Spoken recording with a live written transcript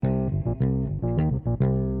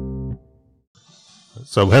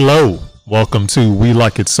So hello, welcome to We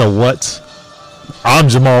Like It So What. I'm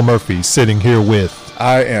Jamal Murphy, sitting here with...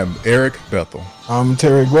 I am Eric Bethel. I'm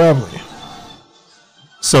Terry Gravely.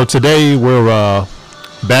 So today we're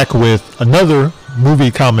back with another movie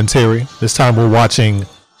commentary. This time we're watching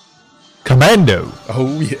Commando.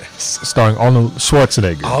 Oh, yes. Starring Arnold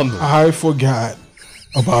Schwarzenegger. I forgot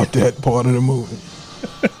about that part of the movie.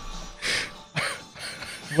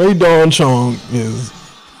 Ray Dawn Chong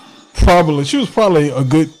she was probably a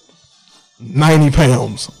good 90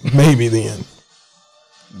 pounds, maybe then.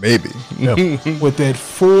 Maybe. Yep. With that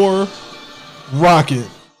 4 rocket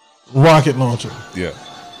launcher. Yeah.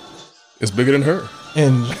 It's bigger than her.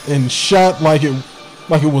 And shot like it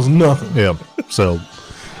was nothing. Yeah. So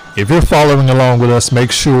if you're following along with us,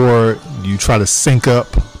 make sure you try to sync up,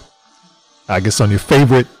 I guess, on your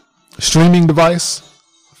favorite streaming device,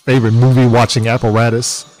 favorite movie watching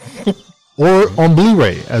apparatus, or on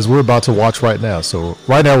Blu-ray, as we're about to watch right now. So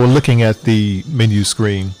right now we're looking at the menu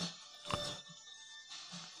screen.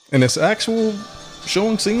 And it's actual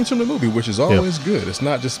showing scenes from the movie, which is always good. It's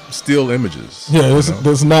not just still images. Yeah,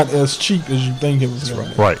 it's not as cheap as you think it was.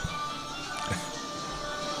 Right.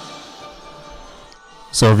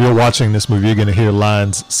 So if you're watching this movie, you're going to hear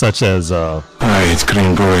lines such as, I eat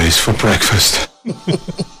green berets for breakfast.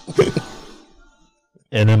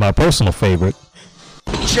 and then my personal favorite,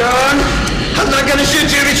 John, I'm not gonna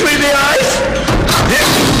shoot you between the eyes. I'm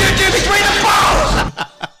shoot you between the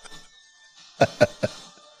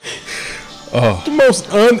balls. The most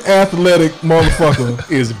unathletic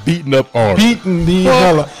motherfucker Is beating up Arnold. beating the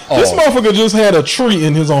hell out. This motherfucker just had a tree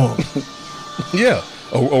in his arm. Yeah.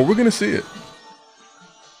 Oh, we're going to see it.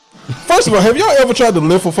 First of all, have y'all ever tried to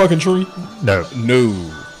lift a fucking tree? no. No.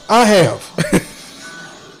 I have.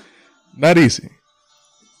 Not easy.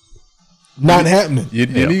 Not happening. You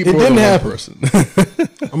need It more didn't than one happen. person.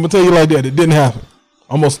 I'm gonna tell you like that. It didn't happen.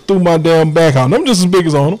 I almost threw my damn back out. And I'm just as big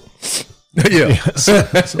as Arnold. Yeah.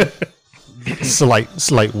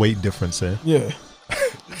 Slight weight difference there. Yeah.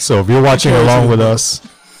 So if you're watching along with us,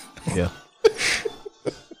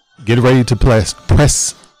 get ready to press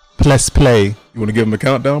play. You want to give him a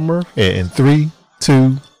countdown, Murph? In 3,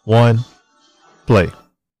 2, 1, play.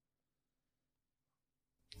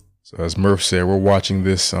 So as Murph said, we're watching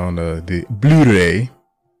this on the Blu-ray.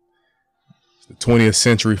 It's the 20th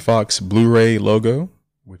Century Fox Blu-ray logo,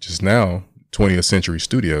 which is now 20th Century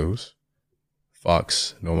Studios.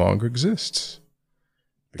 Fox no longer exists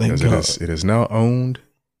because it is now owned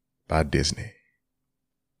by Disney.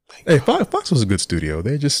 Hey, Fox was a good studio.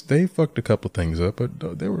 They fucked a couple things up,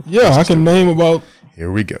 but they were. Yeah, I can name about. Here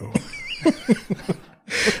we go.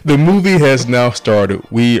 The movie has now started.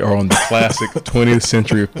 We are on the classic 20th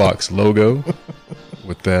Century Fox logo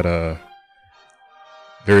with that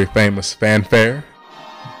very famous fanfare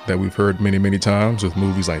that we've heard many, many times with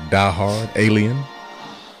movies like Die Hard, Alien.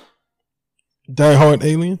 Die Hard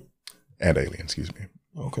Alien? And Alien, excuse me.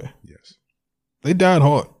 Okay. Yes. They died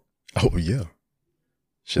hard. Oh, yeah.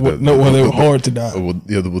 Shit, They were hard to die. Well,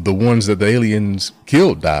 yeah, the ones that the aliens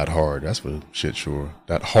killed died hard. That's for shit sure.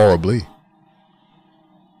 That horribly.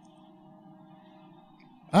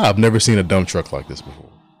 I've never seen a dump truck like this before.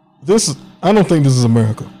 I don't think this is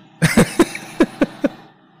America.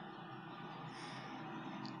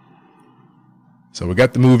 So we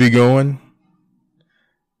got the movie going.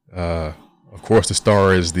 Of course, the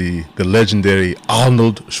star is the legendary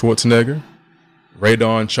Arnold Schwarzenegger, Ray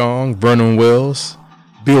Dawn Chong, Vernon Wells,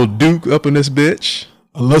 Bill Duke up in this bitch.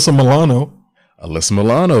 Alyssa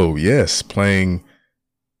Milano, yes, playing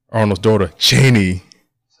Arnold's daughter, Cheney.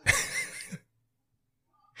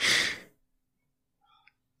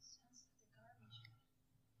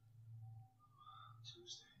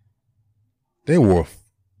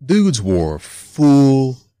 Dudes wore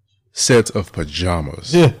full sets of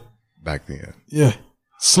pajamas. Yeah. Back then. Yeah.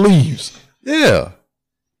 Sleeves. Yeah.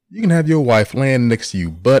 You can have your wife laying next to you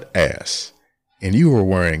butt ass, and you were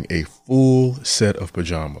wearing a full set of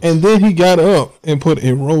pajamas. And then he got up and put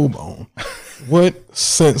a robe on. What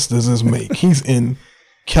sense does this make? He's in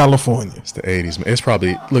California. It's the 80s, man. It's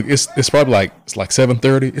probably like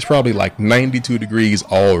 7:30. It's probably like 92 degrees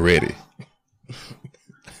already.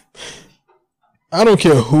 I don't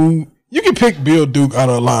care who. You can pick Bill Duke out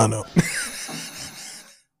of a lineup.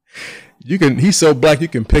 He's so black you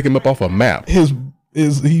can pick him up off a map. He's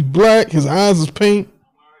black, his eyes is pink.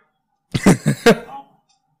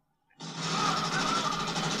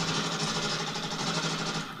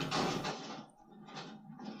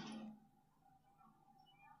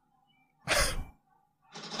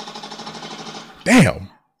 Damn.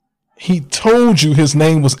 He told you his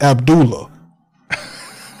name was Abdullah.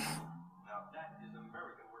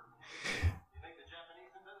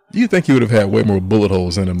 You think he would have had way more bullet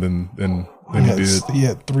holes in him than he did? He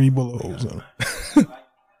had 3 bullet holes in him.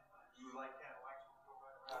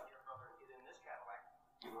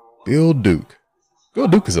 Bill Duke. Bill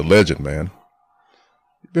Duke is a legend, man.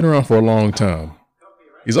 He's been around for a long time.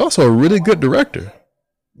 He's also a really good director.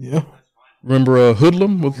 Yeah. Remember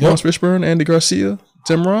Hoodlum with Lawrence Fishburne, Andy Garcia,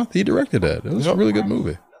 Tim Roth? He directed that. It was a really good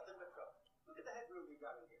movie.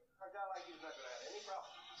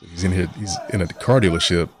 So he's in here. He's in a car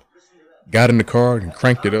dealership. Got in the car and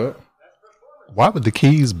cranked it up. Why would the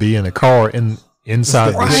keys be in a car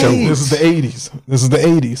inside the show? This is the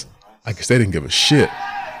 80s. I guess they didn't give a shit.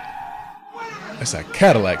 That's a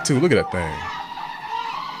Cadillac too. Look at that thing.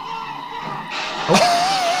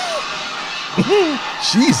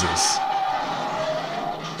 Jesus.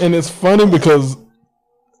 And it's funny because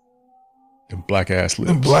them black ass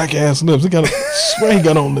lips. He got swear he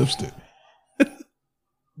got on lipstick.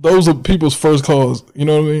 Those are people's first cars. You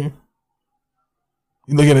know what I mean?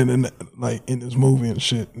 You look at it in this movie and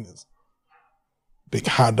shit, in this big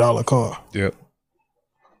high dollar car. Yep.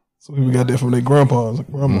 So people got that from their grandpas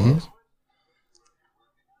and grandmas. Mm-hmm.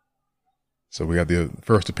 So we got the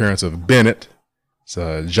first appearance of Bennett. It's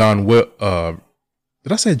John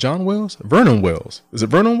did I say John Wells? Vernon Wells. Is it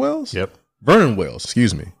Vernon Wells? Yep. Vernon Wells,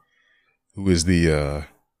 excuse me. Who is the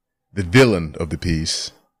villain of the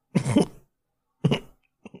piece.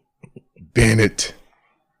 Bennett.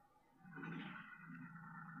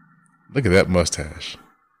 Look at that mustache.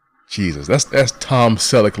 Jesus, that's Tom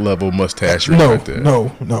Selleck level mustache right there.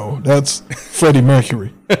 No. That's Freddie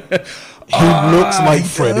Mercury. He looks like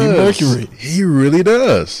Freddie Mercury. He really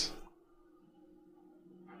does.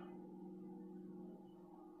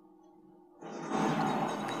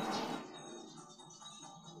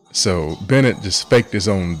 So Bennett just faked his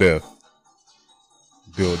own death.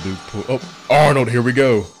 Bill Duke pulled. Oh, Arnold, here we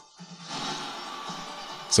go.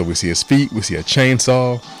 So we see his feet. We see a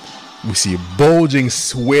chainsaw. We see a bulging,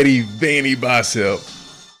 sweaty, veiny bicep.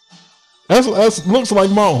 That's looks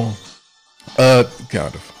like mine.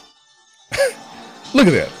 Kind of. Look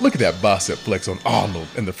at that. Look at that bicep flex on Arnold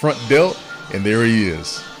in the front delt. And there he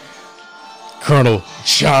is. Colonel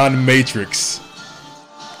John Matrix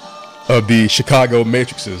of the Chicago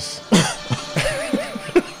Matrixes.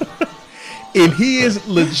 And he is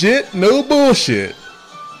legit, no bullshit,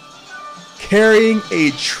 carrying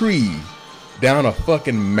a tree down a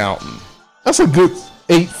fucking mountain. That's a good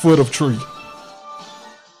 8 foot of tree.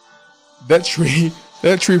 That tree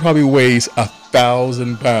probably weighs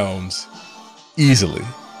 1,000 pounds easily.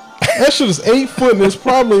 That shit is 8 foot and it's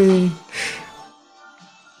probably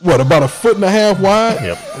about 1.5 foot wide?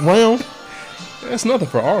 Yep. Round? That's nothing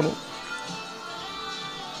for Arnold.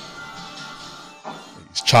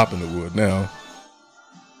 He's chopping the wood now.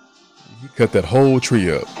 He cut that whole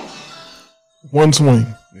tree up. One swing.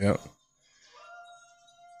 Yep.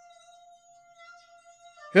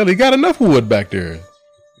 Hell, he got enough wood back there.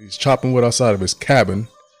 He's chopping wood outside of his cabin.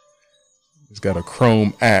 He's got a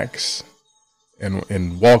chrome axe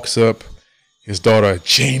and walks up. His daughter,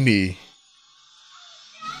 Jamie,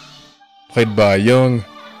 played by young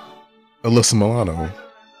Alyssa Milano.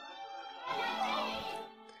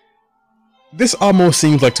 This almost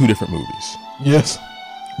seems like 2 different movies. Yes.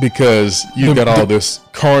 Because you've got all this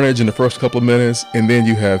carnage in the first couple of minutes, and then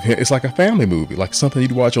you have him. It's like a family movie, like something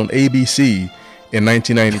you'd watch on ABC in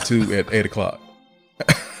 1992 at 8 o'clock.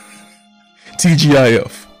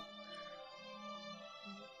 TGIF.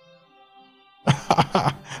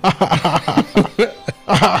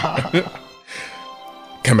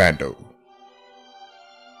 Commando.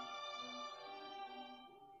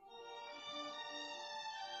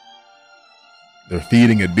 They're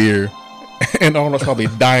feeding a deer, and Arnold's probably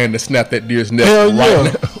dying to snap that deer's neck. Hell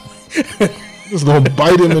right yeah. Just gonna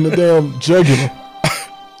bite him in the damn jugular.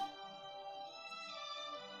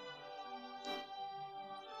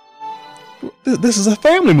 This is a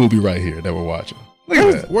family movie right here that we're watching. Look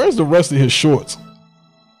at that. Where's the rest of his shorts?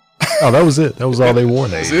 Oh, that was it. That was all they wore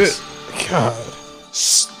in the That's 80s. it. God.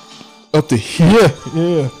 Up to here.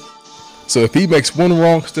 Yeah. So if he makes one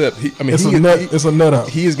wrong step, It's a nut out.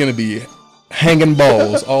 He is going to be hanging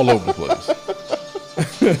balls all over the place.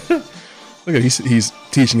 Look at he's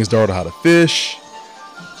teaching his daughter how to fish.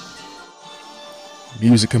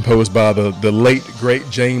 Music composed by the late great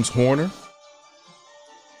James Horner.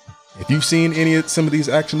 If you've seen some of these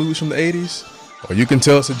action movies from the 80s, or you can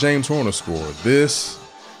tell it's a James Horner score. This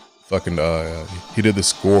fucking he did the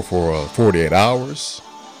score for 48 Hours.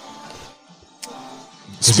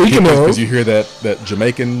 Speaking of, because you hear that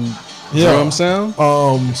Jamaican drum sound,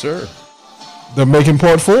 yes, sir. They're making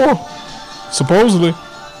part 4, supposedly.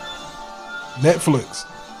 Netflix.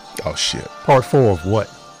 Oh shit! Part 4 of what?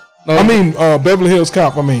 I mean, Beverly Hills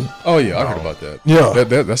Cop. I mean, oh yeah, I heard about that. Yeah.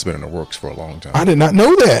 That's been in the works for a long time. I did not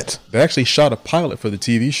know that. They actually shot a pilot for the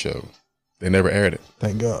TV show. They never aired it.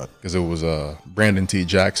 Thank God. Because it was Brandon T.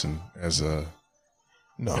 Jackson as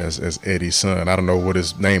Eddie's son. I don't know what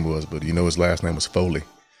his name was, but you know his last name was Foley.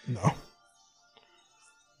 No.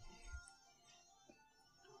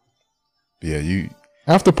 Yeah,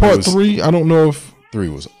 after part 3, I don't know if 3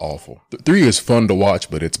 was awful. 3 is fun to watch,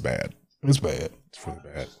 but it's bad. It's bad. It's really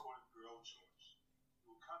bad.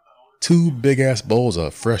 2 big ass bowls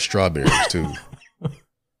of fresh strawberries too.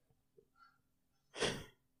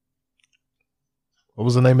 What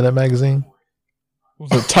was the name of that magazine? Was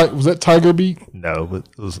that Tiger Beat? No, but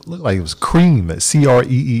it looked like it was Cream at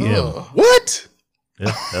CREEM. What?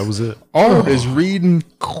 Yeah, that was it. Arnold is reading.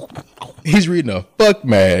 He's reading a fuck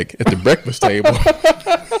mag at the breakfast table.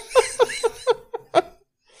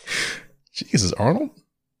 Jesus, Arnold.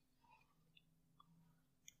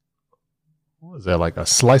 What was that? Like a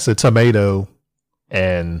slice of tomato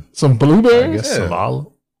and some blueberries? I guess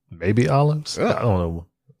some maybe olives. Yeah. Oh. I don't know.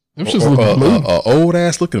 Them just look blue. Old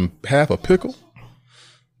ass looking half a pickle.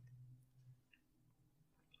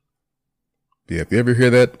 Yeah, if you ever hear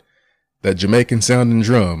that Jamaican sounding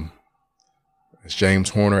drum, it's James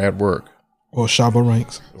Horner at work. Or Shabba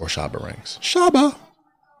Ranks. Shabba.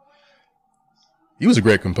 He was a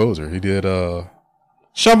great composer. He did Shabba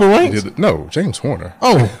Ranks? James Horner.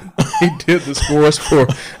 Oh. He did the scores for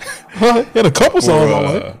he had a couple songs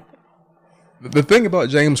on it. The thing about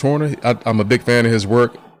James Horner, I'm a big fan of his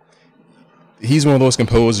work. He's one of those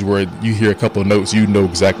composers where you hear a couple of notes, you know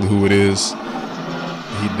exactly who it is.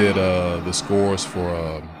 He did the scores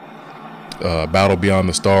for Battle Beyond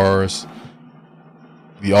the Stars,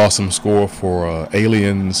 the awesome score for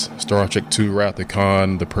Aliens, Star Trek II, Wrath of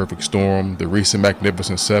Khan, The Perfect Storm, the recent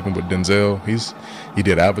Magnificent Seven with Denzel. He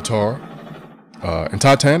did Avatar and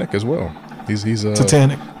Titanic as well. He's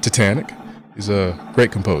Titanic. He's a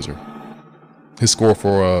great composer. His score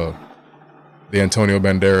for the Antonio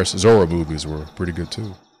Banderas Zorro movies were pretty good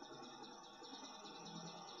too.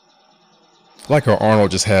 I like how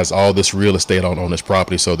Arnold just has all this real estate on his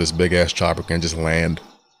property so this big ass chopper can just land.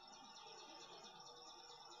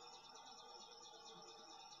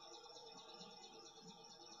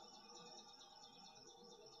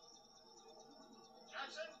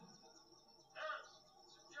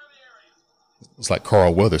 It's like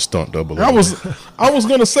Carl Weathers stunt double. I was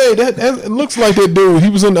gonna say that it looks like that dude. He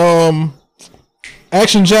was in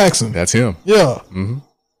Action Jackson. That's him. Yeah. Mm-hmm.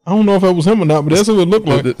 I don't know if that was him or not, but that's what it looked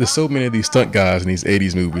like. There's so many of these stunt guys in these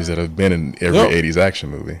 80s movies that have been in every 80s action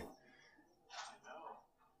movie.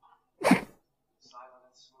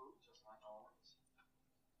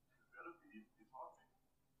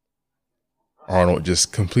 Arnold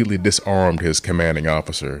just completely disarmed his commanding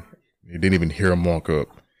officer. He didn't even hear him walk up.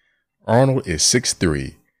 Arnold is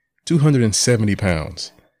 6'3", 270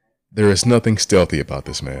 pounds. There is nothing stealthy about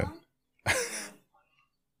this man.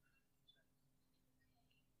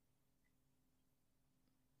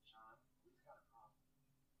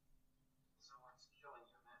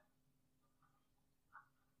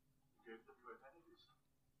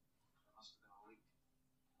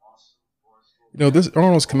 You know, this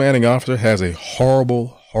Arnold's commanding officer has a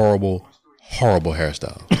horrible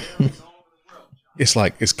hairstyle. It's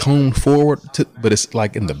like it's combed forward, but it's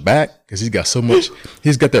like in the back because he's got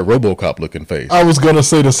that RoboCop looking face. I was gonna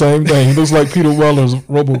say the same thing. He looks like Peter Weller's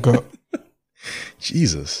RoboCop.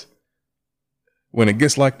 Jesus, when it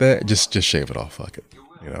gets like that, just shave it off. Fuck it,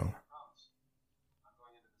 you know.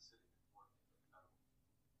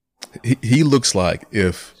 He looks like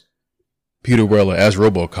if Peter Weller as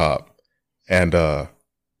RoboCop and the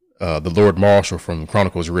Lord Marshal from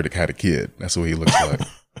Chronicles of Riddick had a kid. That's what he looks like.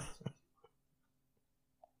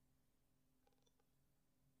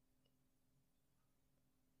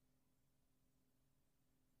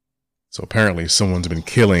 So apparently someone's been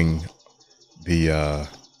killing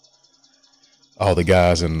all the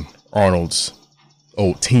guys in Arnold's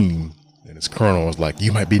old team. And his colonel was like,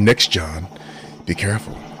 "You might be next, John. Be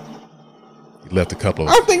careful." He left a couple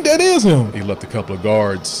of... I think that is him. He left a couple of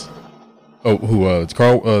guards. Oh, who,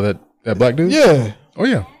 Carl, that black dude? Yeah. Oh,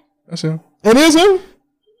 yeah. That's him. It is him?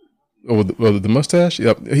 Oh, with the mustache?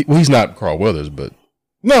 Yep. He's not Carl Weathers, but...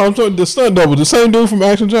 No, I'm talking the stunt double. The same dude from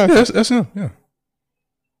Action Jackson. Yeah, that's him. Yeah.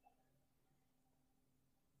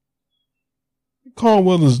 Carl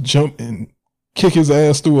Weathers jump and kick his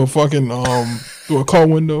ass through a fucking through a car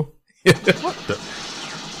window. What the?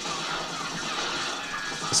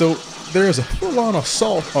 So there's a full-on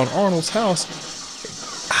assault on Arnold's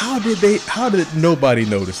house. How did nobody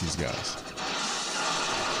notice these guys?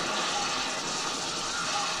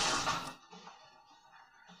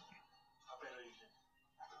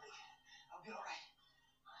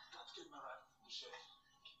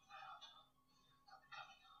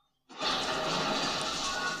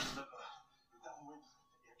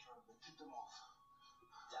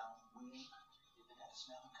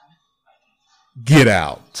 Get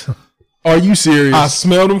out. Are you serious? I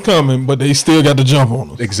smelled them coming, but they still got to jump on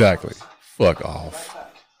them. Exactly. Fuck off.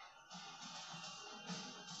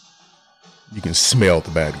 You can smell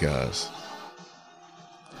the bad guys.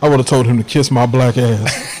 I would have told him to kiss my black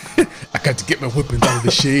ass. I got to get my whippings out of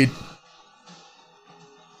the shade.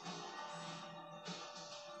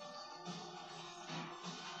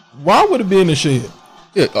 Why would it be in the shed?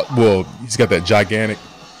 Yeah, well, he's got that gigantic,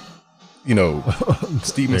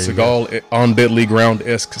 Steven Seagal on Deadly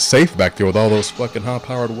Ground-esque safe back there with all those fucking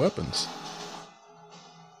high-powered weapons.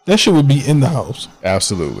 That shit would be in the house.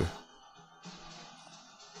 Absolutely.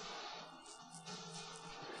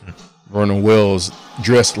 Vernon Wells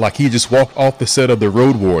dressed like he just walked off the set of The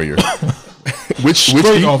Road Warrior, which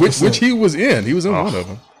he was in. He was in one of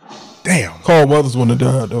them. Damn. Carl Weathers wouldn't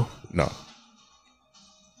have died though. No.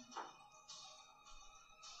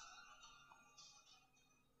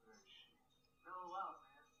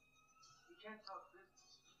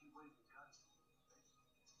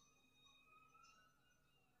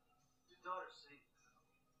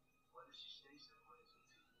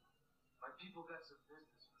 People got some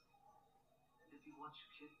business with him. And if he wants your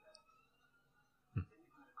kid back, then you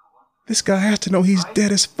gotta go up. This guy has to know he's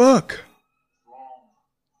dead as fuck.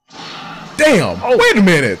 Damn. Oh, wait a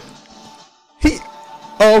minute.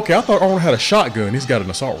 Okay. I thought Arnold had a shotgun. He's got an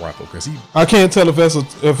assault rifle because he. I can't tell if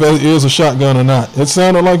that is a shotgun or not. It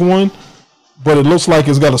sounded like one, but it looks like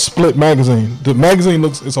it's got a split magazine. The magazine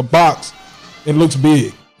it's a box. It looks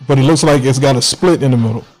big, but it looks like it's got a split in the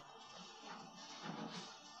middle.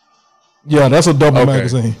 Yeah, that's a double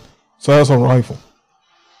magazine. So that's a rifle.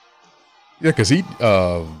 Yeah, because he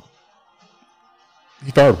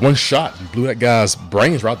fired one shot and blew that guy's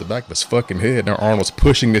brains right out the back of his fucking head. Now Arnold's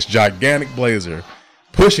pushing this gigantic blazer,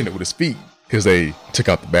 pushing it with his feet because they took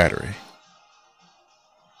out the battery.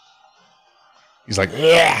 He's like,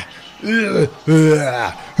 I'm gonna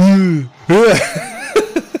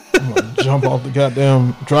jump off the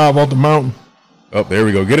goddamn, drive off the mountain. Oh, there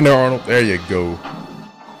we go. Get in there, Arnold. There you go.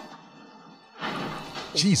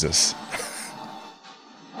 Jesus.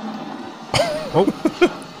 Oh.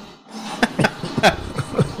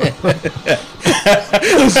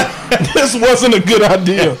 this wasn't a good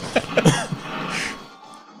idea.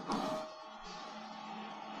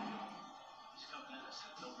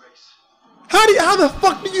 How the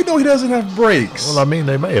fuck do you know he doesn't have brakes? Well, I mean,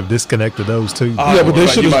 they may have disconnected those too. Yeah, but they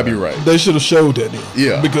should. You might be right. They should have showed that then.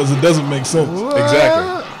 Yeah, because it doesn't make sense.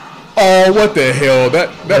 Exactly. Oh, what the hell? That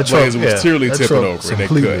blazer was clearly tipping over.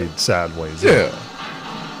 Completely sideways. Yeah.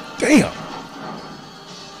 Damn.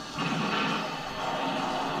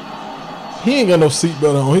 He ain't got no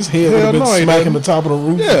seatbelt on. His head would have been smacking the top of the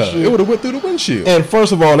roof. Yeah, it would have went through the windshield. And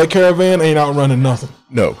first of all, that Caravan ain't outrunning nothing.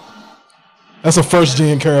 No. That's a first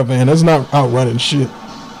gen Caravan. That's not outrunning shit.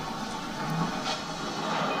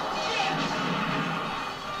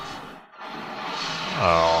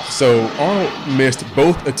 Oh. So Arnold missed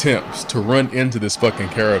both attempts to run into this fucking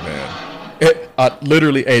Caravan.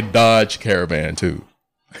 Literally a Dodge Caravan too.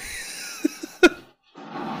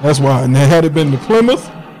 That's why. And had it been the Plymouth,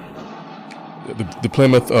 the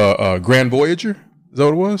Plymouth Grand Voyager, is that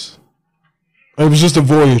what it was? It was just a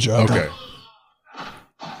Voyager. Okay.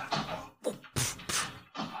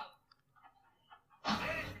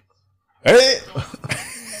 Hey,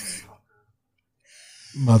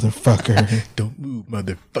 motherfucker! Don't move,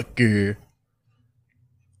 motherfucker!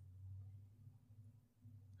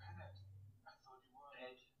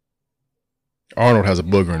 Arnold has a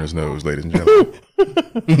booger in his nose, ladies and gentlemen.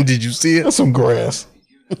 Did you see it? That's some grass.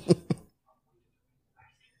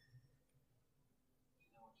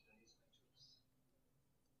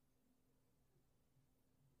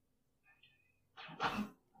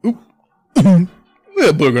 Oop.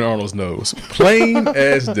 Look at booger in Arnold's nose. Plain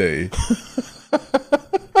as day.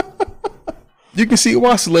 You can see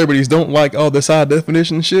why celebrities don't like all this high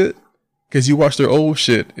definition shit. Because you watch their old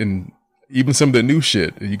shit and even some of the new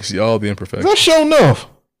shit, and you can see all the imperfections. That's Show Enough.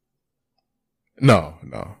 No.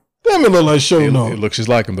 Damn, it look like Show Enough. It looks just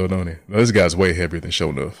like him though, don't he? No, this guy's way heavier than Show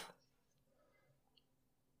Enough.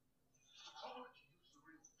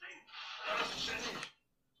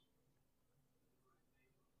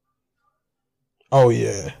 Oh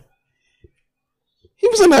yeah, he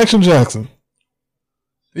was in Action Jackson.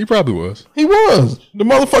 He probably was. He was the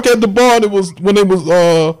motherfucker at the bar. That was when it was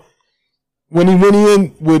when he went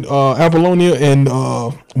in with Apollonia and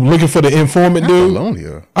looking for the informant dude.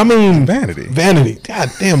 Apollonia. I mean Vanity.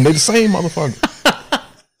 God damn, they the same motherfucker.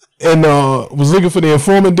 And was looking for the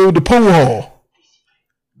informant dude, the pool hall.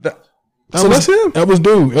 That's him. That was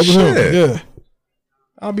dude. That was him. Yeah.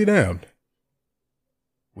 I'll be damned.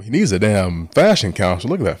 He needs a damn fashion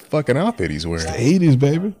counselor. Look at that fucking outfit he's wearing. It's the 80s,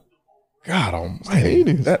 baby. God almighty.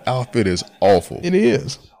 80s. That outfit is awful. It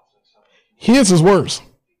is. His is worse.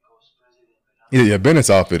 Yeah, Bennett's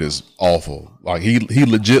outfit is awful. Like he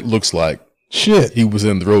legit looks like shit. He was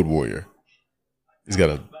in the Road Warrior. He's got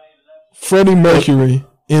a Freddie Mercury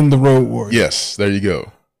in the Road Warrior. Yes, there you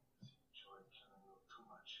go.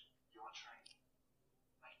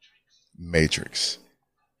 Matrix.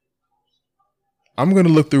 I'm going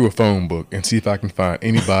to look through a phone book and see if I can find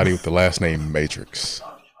anybody with the last name Matrix.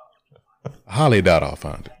 I highly doubt I'll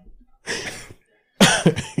find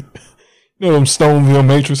it. You know them Stoneville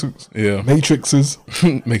matrices? Yeah. Matrixes.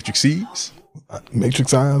 Matrices?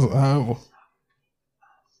 Matrix eyes. I'm going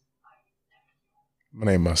to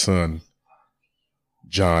name my son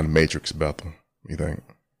John Matrix Bethel. You think?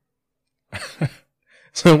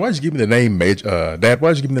 So why'd you give me the name Dad,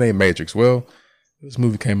 why'd you give me the name Matrix? Well, this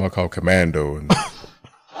movie came out called Commando, and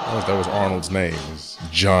that was Arnold's name. It was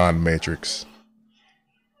John Matrix.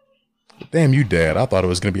 But damn you, Dad. I thought it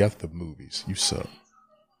was going to be after the movies. You suck.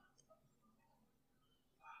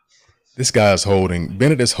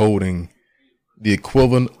 Bennett is holding the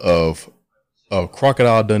equivalent of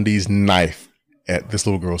Crocodile Dundee's knife at this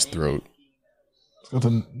little girl's throat. It's got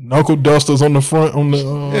the knuckle dusters on the front on the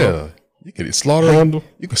yeah. You could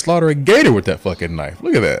slaughter a gator with that fucking knife.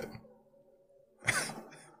 Look at that.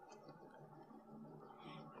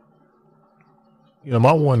 You know,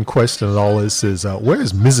 my one question in all this is, where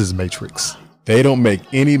is Mrs. Matrix? They don't make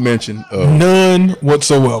any mention of none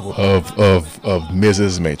whatsoever of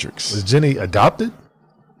Mrs. Matrix. Was Jenny adopted?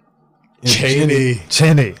 Jenny.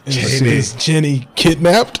 Is Jenny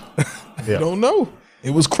kidnapped? Yeah. I don't know.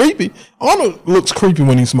 It was creepy. Arnold looks creepy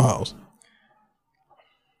when he smiles.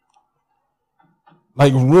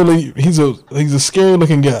 Like really, he's a scary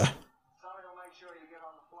looking guy.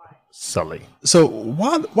 Sully. So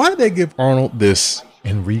why did they give Arnold this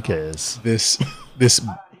Enriquez this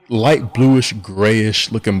light bluish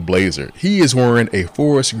grayish looking blazer? He is wearing a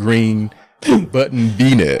forest green button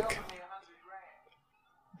V-neck,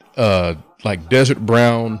 like desert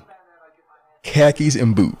brown khakis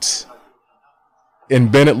and boots.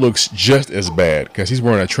 And Bennett looks just as bad because he's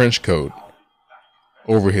wearing a trench coat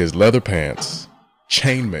over his leather pants,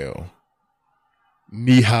 chainmail,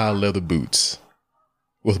 knee-high leather boots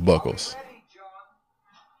with buckles.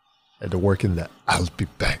 Had to work in that. I'll be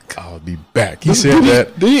back. He said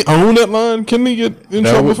that. Did he own that line? Can he get in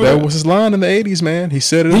trouble for that? That was his line in the 80s, man. He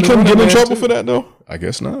said it. He couldn't get in trouble for that, though? I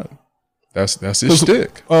guess not. That's his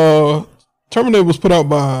shtick. Terminator was put out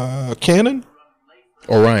by Canon?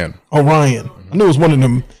 Orion. I knew it was one of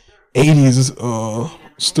them 80s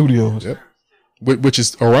studios. Yep. Which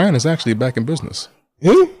is, Orion is actually back in business.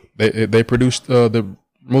 Yeah? They produced the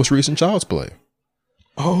most recent Child's Play.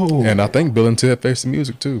 Oh. And I think Bill and Ted Face the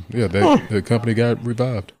Music too. Yeah, the company got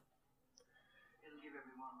revived.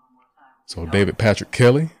 So David Patrick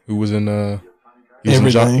Kelly, who was in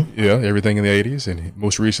Everything. Everything in the 80s, and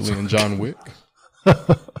most recently in John Wick.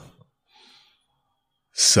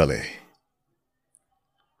 Sully.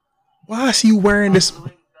 Why is he wearing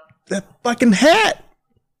that fucking hat?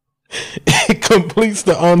 It completes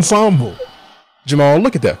the ensemble. Jamal,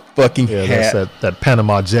 look at that fucking hat. That's that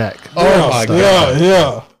Panama Jack. Oh my god.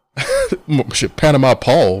 Yeah. Shit, Panama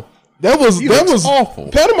Paul. That was awful.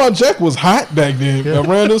 Panama Jack was hot back then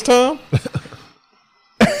around this time.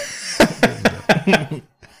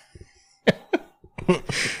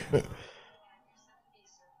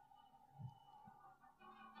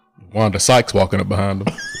 Wanda Sykes walking up behind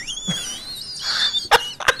him.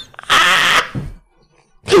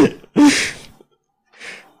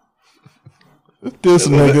 This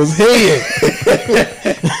nigga's head.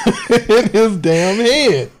 His damn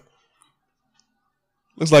head.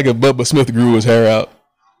 Looks like if Bubba Smith grew his hair out.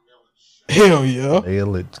 Hell yeah.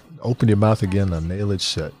 Nail it. Open your mouth again and nail it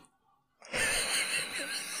shut.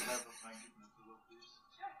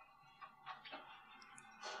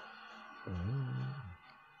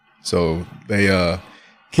 So they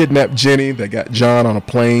kidnapped Jenny. They got John on a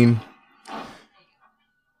plane.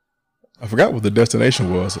 I forgot what the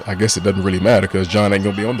destination was. I guess it doesn't really matter because John ain't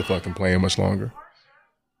going to be on the fucking plane much longer.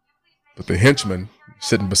 But the henchman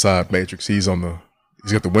sitting beside Matrix, he's got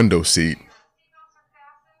the window seat.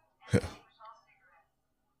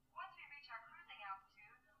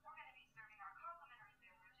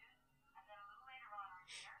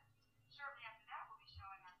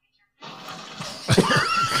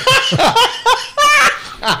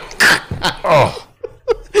 Oh.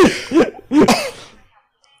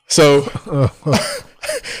 So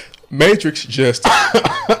Matrix just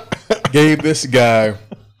gave this guy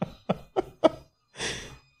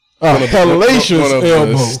hellacious one of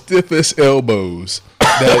elbow. the stiffest elbows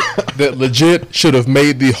that legit should have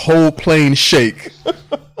made the whole plane shake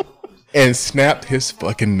and snapped his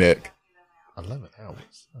fucking neck. 11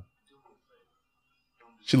 hours.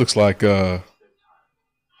 She looks like Dead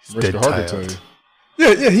Harker.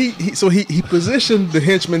 Yeah. He positioned the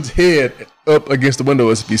henchman's head up against the window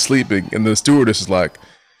as if he's sleeping, and the stewardess is like,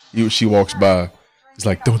 she walks by. He's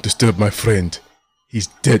like, "Don't disturb my friend. He's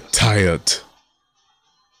dead tired."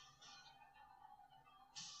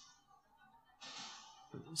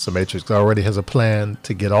 So Matrix already has a plan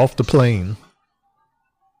to get off the plane.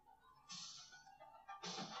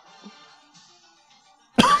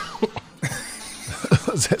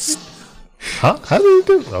 Huh? How do you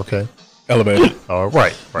do? Okay. Elevator. Oh,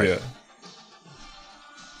 right. Yeah.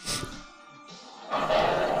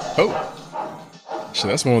 Oh. Shit,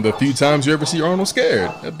 that's one of the few times you ever see Arnold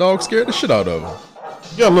scared. That dog scared the shit out of him.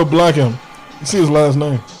 You got a little black in him. You see his last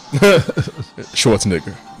name.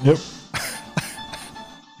 Schwarzenegger. Yep.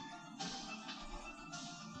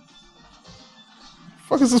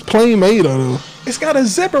 Fuck is this plane made out of? It's got a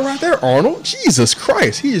zipper right there, Arnold. Jesus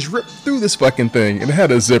Christ. He just ripped through this fucking thing and it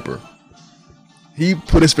had a zipper. He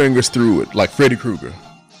put his fingers through it like Freddy Krueger.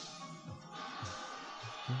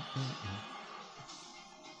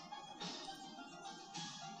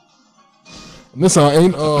 And this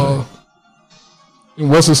ain't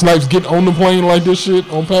Wesley Snipes get on the plane like this shit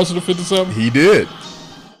on Passenger 57? He did.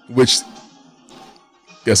 Which,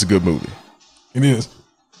 that's a good movie. It is.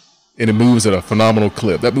 And it moves at a phenomenal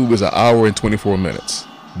clip. That movie is 1 hour and 24 minutes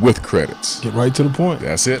with credits. Get right to the point.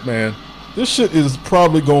 That's it, man. This shit is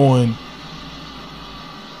probably going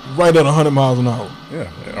right at 100 miles an hour. Yeah.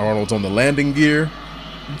 And Arnold's on the landing gear.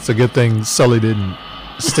 It's a good thing Sully didn't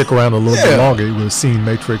stick around a little bit longer. He would have seen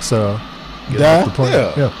Matrix get off the plane.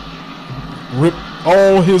 Yeah. Rip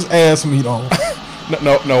all his ass meat off.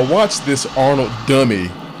 Now watch this Arnold dummy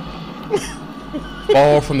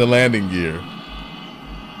fall from the landing gear.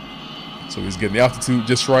 So he's getting the altitude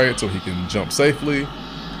just right so he can jump safely.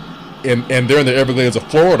 And they're in the Everglades of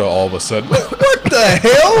Florida all of a sudden. What the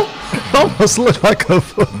hell? Almost looked like a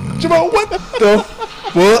Jamal, what the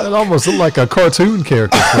what? It almost looked like a cartoon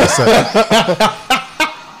character for a second.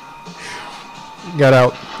 Got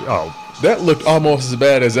out. Oh, that looked almost as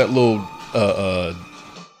bad as that little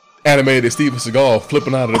animated Steven Seagal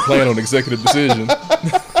flipping out of the plane on executive decision.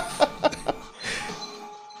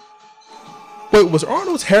 Wait, was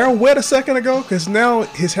Arnold's hair wet a second ago? Because now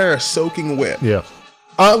his hair is soaking wet. yeah.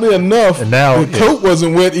 Oddly enough, And now the coat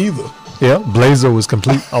wasn't wet either. Yeah, Blazer was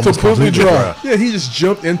almost completely dry. Yeah, he just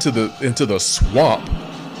jumped into the swamp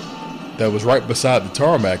that was right beside the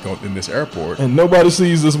tarmac in this airport. And nobody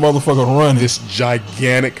sees this motherfucker running. This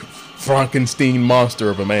gigantic Frankenstein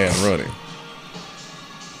monster of a man running.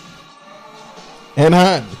 And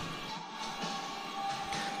hiding.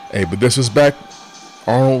 Hey, but this was back.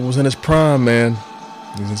 Arnold was in his prime, man.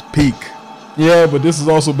 He was in his peak. Yeah, but this is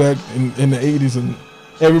also back in the 80s and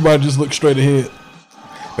everybody just looked straight ahead.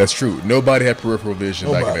 That's true. Nobody had peripheral vision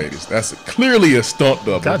back in the 80s. That's clearly a stunt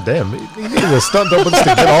double. God damn, he needed a stunt double just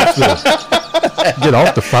to get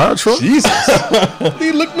off the fire truck. Jesus.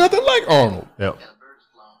 He looked nothing like Arnold. Yep.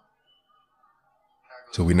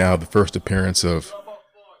 So we now have the first appearance of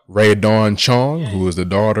Ray Dawn Chong, who is the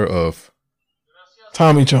daughter of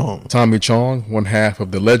Tommy Chong. Tommy Chong, one half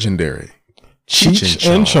of the legendary Cheech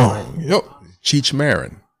and Chong. Yep. Cheech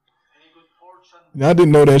Marin. Now, I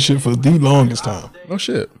didn't know that shit for the longest time. No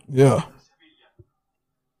shit. Yeah.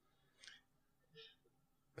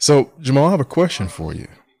 So, Jamal, I have a question for you.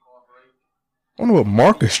 I wonder what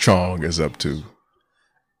Marcus Chong is up to.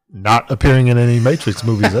 Not appearing in any Matrix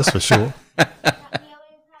movies, that's for sure.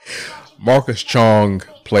 Marcus Chong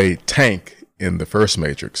played Tank in the first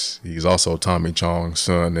Matrix. He's also Tommy Chong's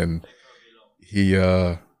son, and he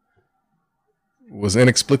was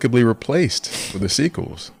inexplicably replaced for the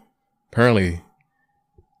sequels. Apparently,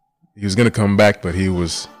 he was going to come back, but he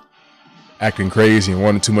was acting crazy and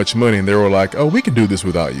wanted too much money, and they were like, "Oh, we can do this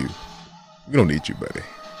without you. We don't need you, buddy."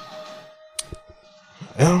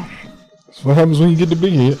 Yeah. That's what happens when you get the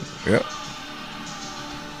big hit. Yep.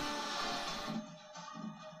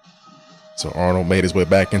 So Arnold made his way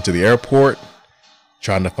back into the airport,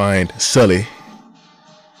 trying to find Sully.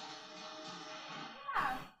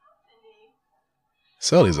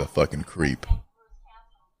 Sully's a fucking creep.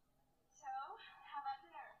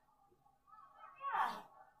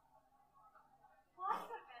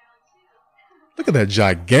 Look at that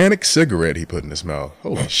gigantic cigarette he put in his mouth.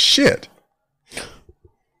 Holy shit.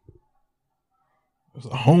 It's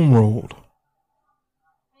a home rolled.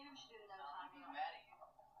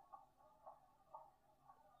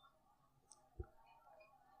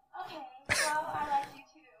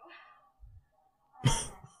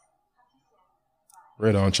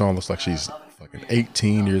 Red on Chong looks like she's fucking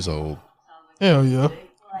 18 years old. Hell yeah.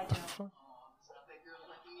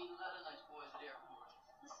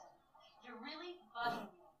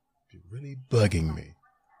 You're really bugging me.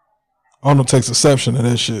 Arnold takes exception to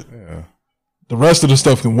that shit. Yeah. The rest of the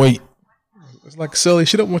stuff can wait. It's like, Sully,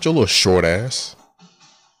 she don't want your little short ass.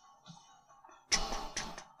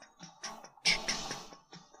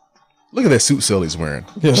 Look at that suit Sully's wearing.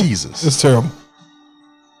 Yeah, Jesus. it's terrible.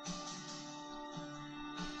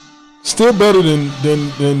 Still better than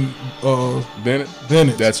Bennett?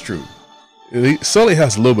 Bennett. That's true. Sully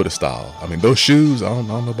has a little bit of style. I mean, those shoes, I don't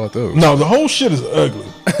know about those. No, the whole shit is ugly,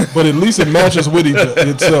 but at least it matches with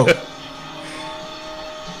itself.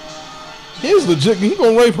 He's legit. He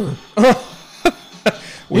gonna rape her.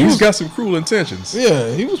 Well, he's got some cruel intentions.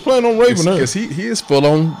 Yeah, he was planning on raping her. Because he is full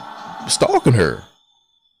on stalking her.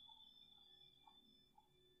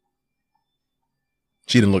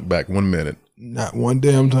 She didn't look back 1 minute. Not one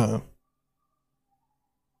damn time.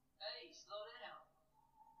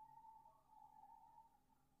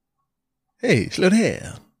 Hey, slow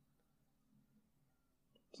down.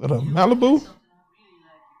 Is that a Malibu?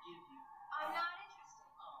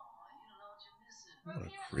 What a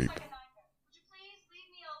creep.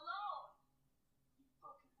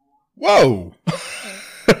 Whoa!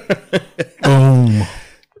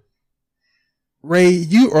 Ray,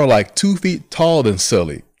 you are like 2 feet taller than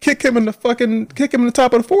Sully. Kick him in the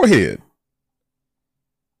top of the forehead.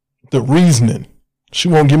 The reasoning. She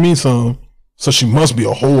won't give me some, so she must be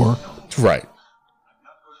a whore. Right.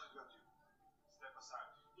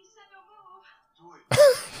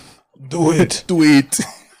 Do it. Do it.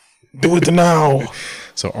 Do it now.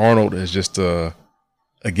 So Arnold is just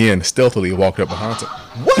again stealthily walked up behind him.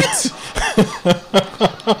 What?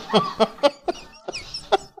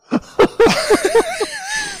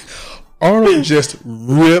 Arnold just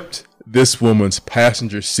ripped this woman's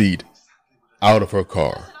passenger seat out of her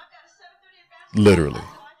car. Literally.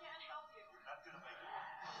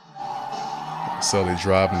 Sully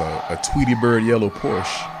driving a Tweety Bird yellow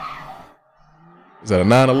Porsche. Is that a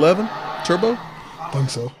 911 turbo? I think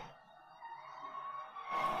so.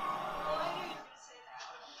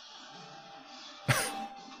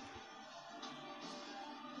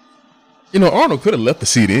 You know, Arnold could have left the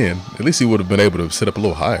seat in. At least he would have been able to sit up a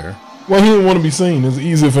little higher. Well, he didn't want to be seen. It's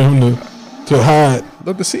easier for him to hide.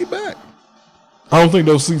 Look the seat back. I don't think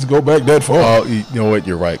those seats go back that far. Oh, you know what?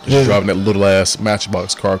 You're right. 'Cause you're driving that little ass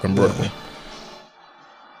Matchbox car convertible. Yeah.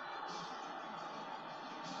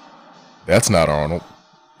 That's not Arnold.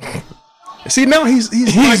 See, now he's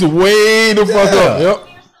like, way the fuck up. Yep.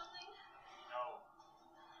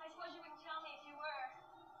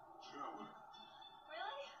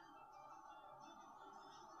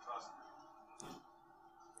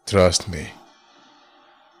 Trust me.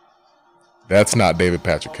 That's not David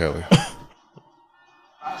Patrick Kelly.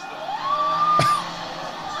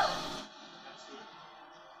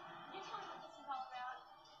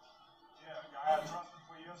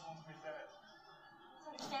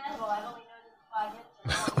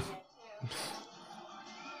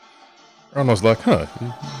 Arnold's like, huh,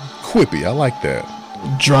 quippy. I like that.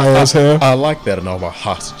 Dry ass hair. I like that in all my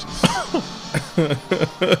hostages.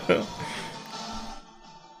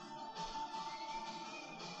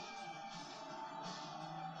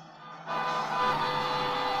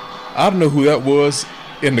 I don't know who that was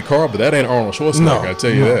in the car, but that ain't Arnold Schwarzenegger. I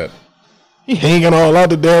tell you that. He hanging all out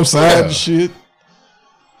the damn side and shit.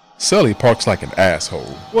 Sully parks like an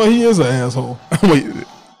asshole. Well, he is an asshole. Wait,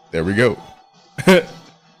 there we go.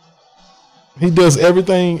 He does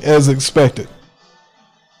everything as expected.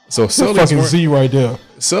 So Sully's fucking wearing, Z right there.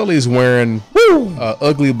 Sully's wearing an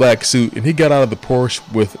ugly black suit, and he got out of the Porsche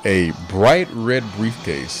with a bright red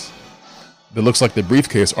briefcase that looks like the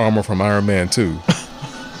briefcase armor from Iron Man 2.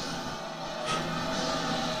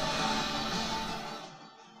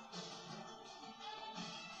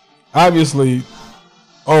 Obviously,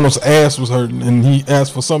 Arnold's ass was hurting, and he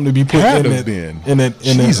asked for something to be put in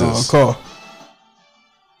that car.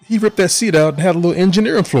 He ripped that seat out and had a little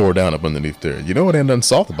engineering floor down up underneath there. You know, it ain't nothing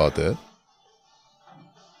soft about that.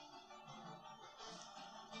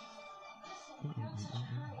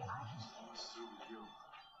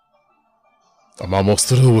 I'm almost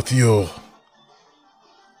through with you.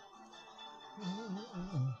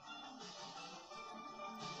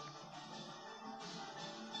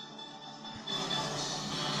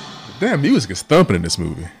 Damn, music is thumping in this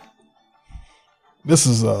movie. This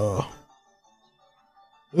is a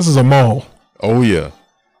mall. Oh yeah.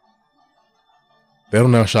 They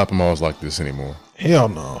don't now shop in malls like this anymore. Hell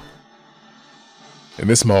no. And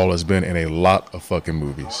this mall has been in a lot of fucking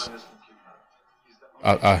movies.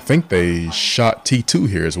 I think they shot T2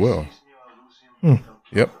 here as well.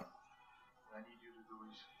 Yep.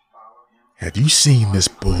 Have you seen this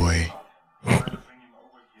boy?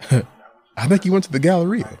 I think he went to the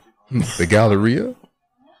Galleria. The Galleria?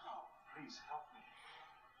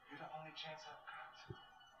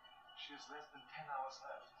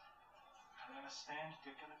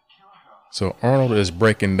 So Arnold is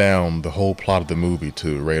breaking down the whole plot of the movie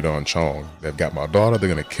to Radon Chong. They've got my daughter. They're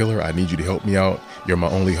going to kill her. I need you to help me out. You're my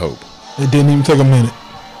only hope. It didn't even take a minute.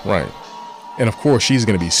 Right. And of course, she's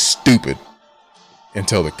going to be stupid and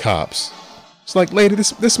tell the cops. It's like, lady,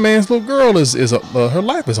 this man's little girl is her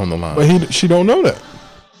life is on the line. But she don't know that.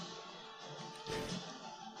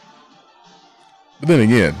 But then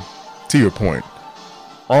again, to your point,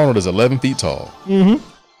 Arnold is 11 feet tall.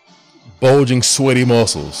 Bulging, sweaty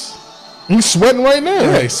muscles. He's sweating right now.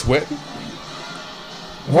 Yeah, he's sweating.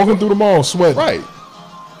 Walking through the mall, sweating. Right.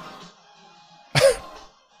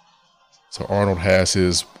 So Arnold has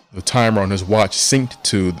the timer on his watch synced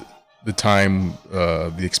to the time,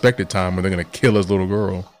 the expected time when they're going to kill his little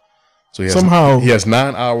girl. So he has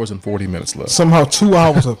 9 hours and 40 minutes left. Somehow 2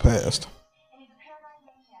 hours have passed.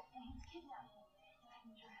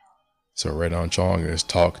 So Radon Chong has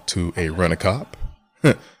talked to a rent-a-cop.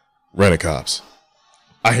 Rent-a-cops.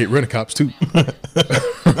 I hate rent-a-cops too.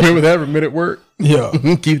 Remember that from Men at Work? Yeah.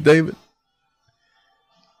 Keith David.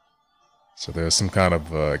 So there's some kind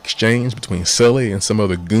of exchange between Sully and some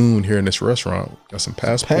other goon here in this restaurant. Got some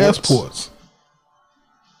passports.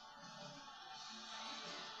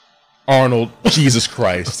 Arnold, Jesus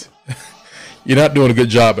Christ. You're not doing a good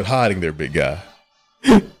job at hiding there, big guy.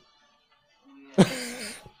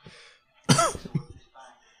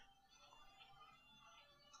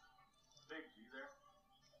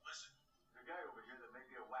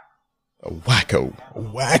 A wacko.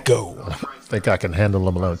 Wacko. Think I can handle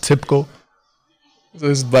them alone. Typical. So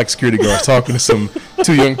this is black security guards talking to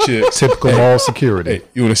two young chicks. Typical mall security. Hey,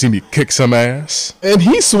 you want to see me kick some ass? And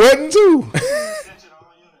he's sweating too.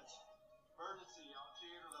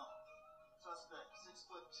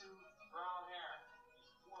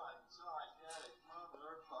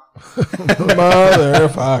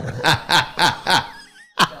 Motherfucker.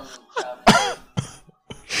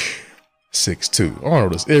 6'2".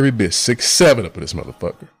 Arnold is every bit 6'7" up in this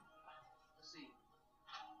motherfucker.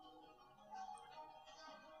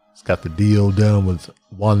 He's got the deal done with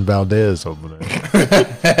Juan Valdez over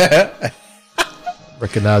there.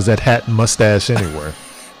 Recognize that hat and mustache anywhere.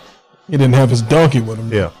 He didn't have his donkey with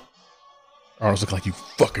him. Yeah. Arnold's looking like, you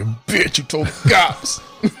fucking bitch, you told the cops.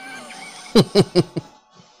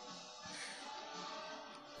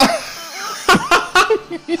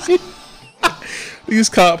 These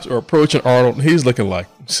cops are approaching Arnold, and he's looking like,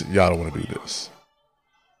 y'all don't want to do this.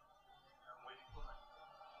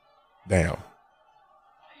 Damn.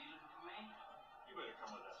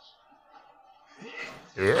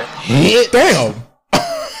 Damn.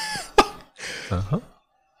 Uh-huh.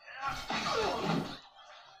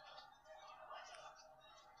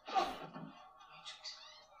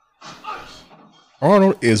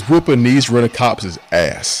 Arnold is whooping these rent-a-cops'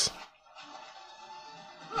 ass.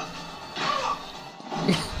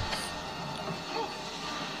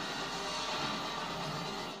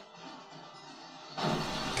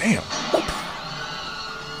 Damn.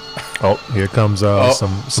 Oh, here comes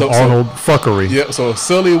some Arnold fuckery. Yeah, so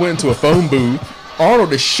Sully went into a phone booth.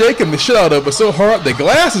 Arnold is shaking the shit out of it so hard the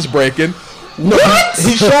glass is breaking. What?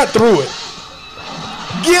 He shot through it.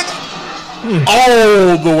 Get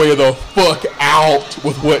all the way the fuck out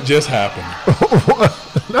with what just happened.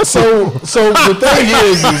 So the thing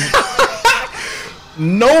is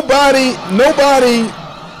nobody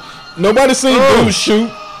seen dude shoot.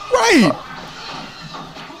 Right.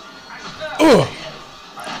 Ugh.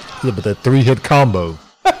 Look at that 3-hit combo.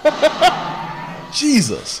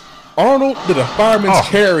 Jesus. Arnold did a fireman's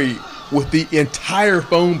carry with the entire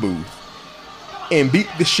phone booth and beat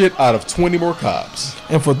the shit out of 20 more cops.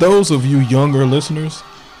 And for those of you younger listeners,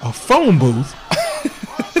 a phone booth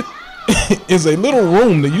is a little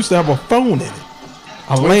room that used to have a phone in it.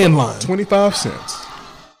 A landline. 25 cents.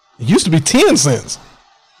 It used to be 10 cents.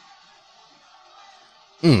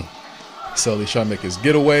 Sully trying to make his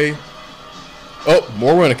getaway. Oh,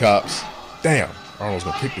 more rent-a-cops. Damn. Arnold's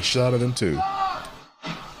going to kick the shit out of them, too.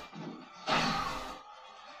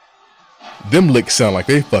 Them licks sound like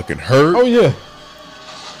they fucking hurt. Oh, yeah.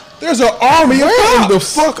 There's an army of Where in the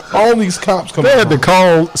cops. fuck all these cops come They had to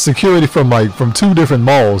call security from 2 different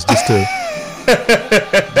malls just to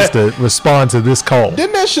respond to this call.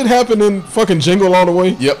 Didn't that shit happen in fucking Jingle All the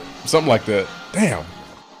Way? Yep, something like that. Damn.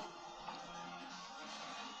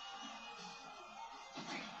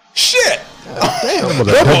 Shit. Damn, With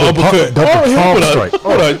a double uppercut. double palm strike.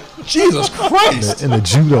 Hold on. Jesus Christ. And a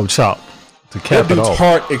judo chop to cap That it dude's off.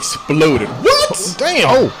 heart exploded. What? Damn.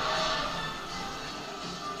 Oh,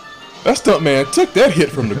 That stuntman took that hit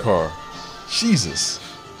from the car. Jesus.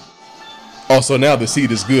 Also, now the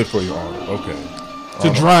seat is good for you, Arnold. Okay. To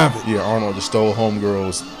drive it. Yeah, Arnold just stole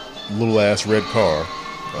homegirl's little ass red car.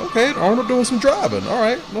 Okay, Arnold doing some driving. All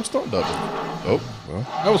right, no stunt double. Oh, well.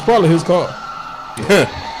 That was probably his car.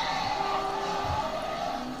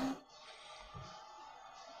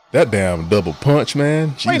 That damn double punch, man.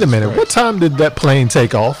 wait Jesus a minute. Christ. What time did that plane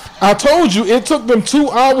take off? I told you it took them 2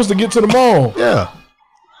 hours to get to the mall. Yeah.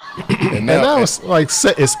 And And now it's like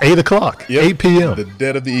it's 8 o'clock, yep, 8 p.m. the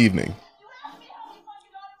dead of the evening.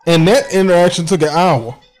 And that interaction took an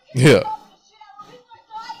hour. Yeah.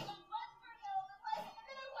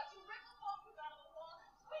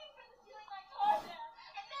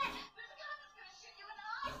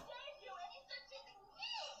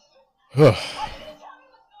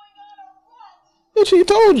 Bitch, he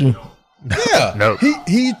told you. Yeah. No.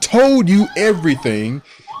 He told you everything.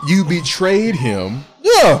 You betrayed him.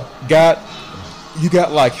 Yeah. You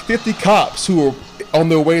got like 50 cops who are on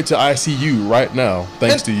their way to ICU right now,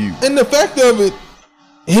 thanks to you. And the fact of it,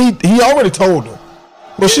 he already told her.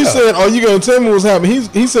 But she Yeah. said, "Are you gonna tell me what's happening?"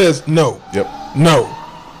 He says, "No, Yep. no."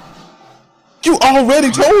 You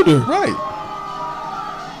already told her. Right.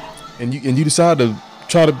 And you decide to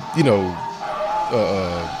try to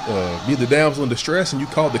be the damsel in distress, and you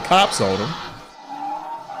called the cops on him.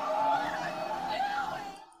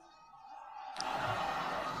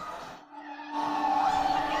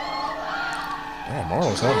 Damn,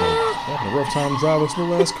 Arnold's having a rough time driving this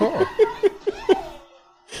little ass car.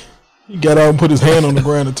 He got out and put his hand on the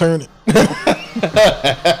ground and turned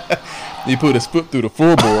it. He put his foot through the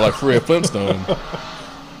floorboard like Fred Flintstone.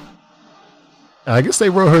 I guess they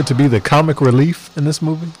wrote her to be the comic relief in this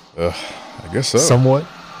movie, I guess so. somewhat.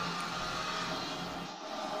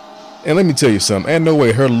 And let me tell you something. Ain't no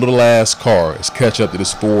way her little ass car is catch up to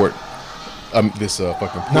this Ford. This fucking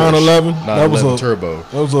Porsche 911. 911 That was a turbo.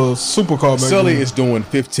 That was a supercar back Sully then. is doing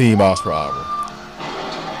 15 miles per hour.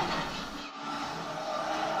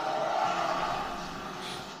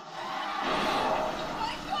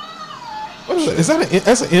 What is that?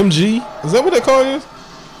 That's an MG? Is that what that car is?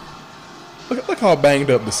 Look how banged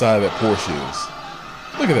up the side of that Porsche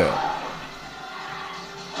is. Look at that.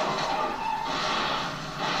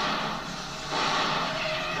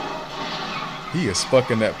 He is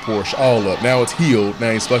fucking that Porsche all up. Now it's healed.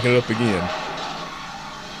 Now he's fucking it up again.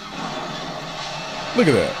 Look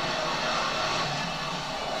at that.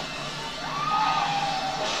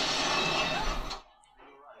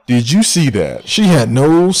 Did you see that? She had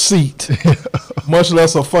no seat, much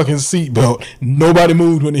less a fucking seat belt. Nobody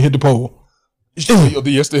moved when they hit the pole.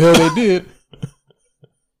 Yes, the hell they did.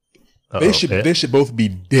 Uh-oh. They should both be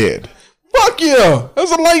dead. Fuck yeah,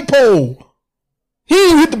 that's a light pole. He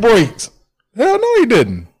didn't hit the brakes. Hell no, he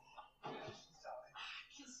didn't.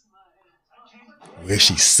 Where's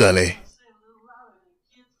she, Sully?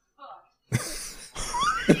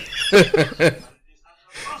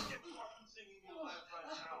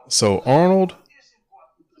 So Arnold.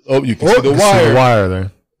 Oh, you can see the You see wire. the wire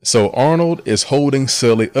there. So Arnold is holding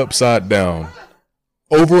Sully upside down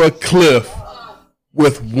over a cliff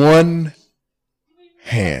with one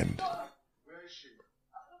hand.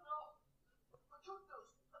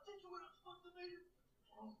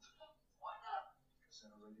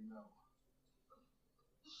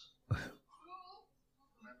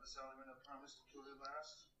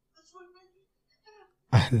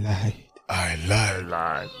 I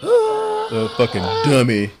lied. The fucking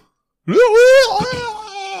dummy.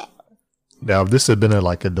 Now, if this had been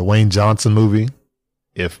like a Dwayne Johnson movie,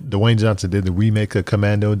 if Dwayne Johnson did the remake of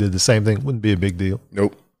Commando and did the same thing, it wouldn't be a big deal.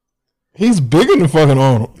 Nope. He's bigger than fucking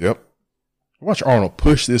Arnold. Yep. Watch Arnold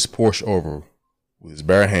push this Porsche over with his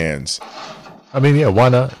bare hands. I mean, yeah, why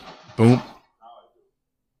not? Boom.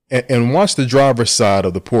 And watch the driver's side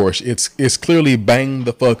of the Porsche. It's clearly banged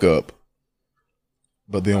the fuck up.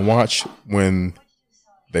 But then watch when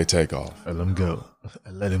they take off. Let him go.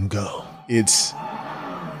 Let him go.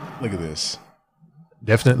 Look at this.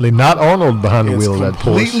 Definitely not Arnold behind the It's wheel of that Porsche.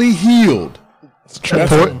 completely healed.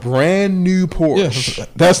 That's a brand new Yeah, Porsche.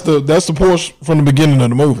 that's the Porsche from the beginning of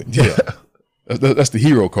the movie. Yeah. That's the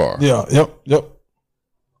hero car. Yeah, yep.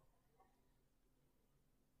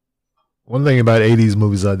 One thing about 80s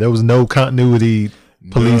movies, there was no continuity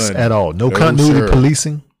police None. at all. No No, continuity sir.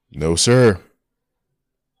 policing. No, sir.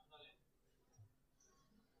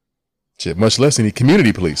 Shit, much less any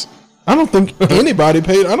community police. I don't think anybody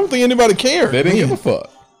paid. I don't think anybody cared. They didn't then. give a fuck.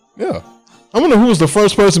 Yeah. I wonder who was the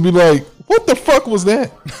first person to be like, what the fuck was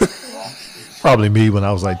that? Probably me when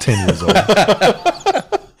I was like 10 years old.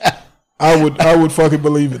 I would fucking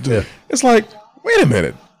believe it too. Yeah. It's like, wait a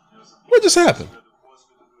minute. What just happened?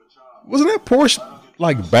 Wasn't that Porsche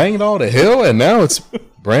like banged all to hell and now it's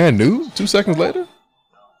brand new 2 seconds later?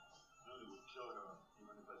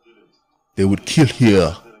 They would kill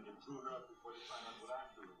her.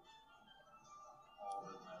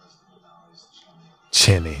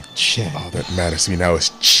 Cheney. All that matters to me now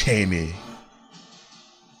is Cheney.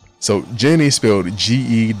 So Jenny spelled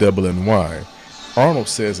G-E-N-N-Y. Arnold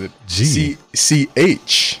says it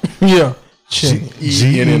C-H. Yeah.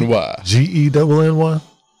 E-N-N-Y. G-E-N-N-Y?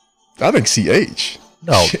 I think C-H.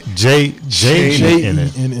 No, J-E-N-N-Y.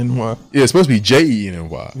 Yeah, it's supposed to be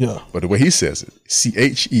J-E-N-N-Y. Yeah. But the way he says it,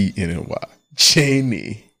 C-H-E-N-N-Y.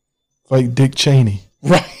 Cheney. Like Dick Cheney.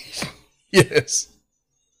 Right. Yes.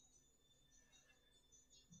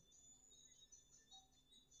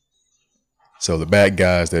 So the bad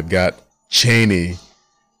guys, they've got Cheney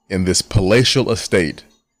in this palatial estate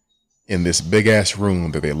in this big ass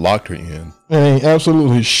room that they locked her in. There ain't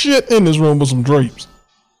absolutely shit in this room but some drapes.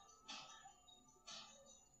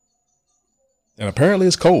 And apparently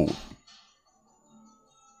it's cold.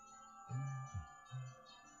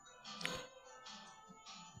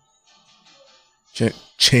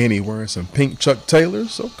 Cheney wearing some pink Chuck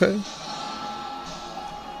Taylors. Okay.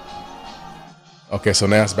 Okay, so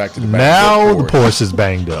now it's back to the back. Now the Porsche is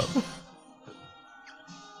banged up.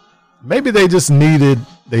 Maybe they just needed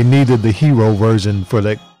the hero version for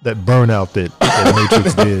that burnout that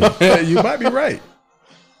Matrix did. You might be right.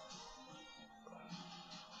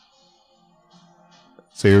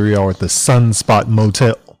 So here we are at the Sunspot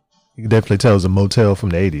Motel. You can definitely tell it's a motel from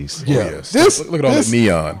the 80s. Yeah. Oh, yes. Look at all the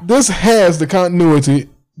neon. This has the continuity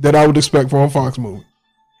that I would expect from a Fox movie.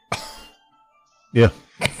 Yeah.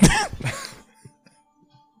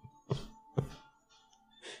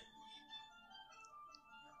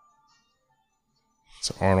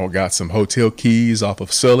 So Arnold got some hotel keys off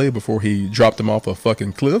of Sully before he dropped him off a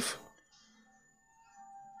fucking cliff.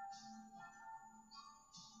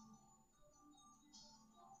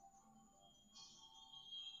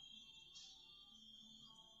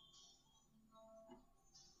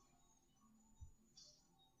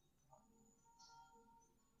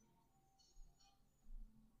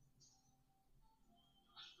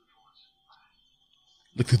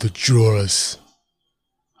 Look at the drawers.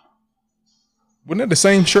 Wasn't that the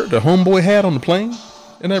same shirt the homeboy had on the plane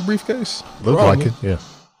in that briefcase? Looked like it, yeah.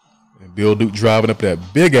 And Bill Duke driving up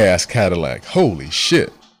that big ass Cadillac. Holy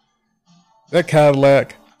shit. That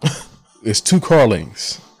Cadillac is 2 car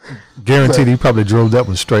lengths. Guaranteed he probably drove that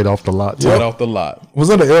one straight off the lot. Right off the lot. Was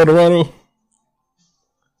that an Eldorado?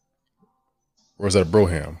 Or is that a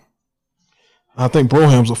Broham? I think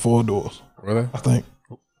Brohams are 4 doors. Really? I think.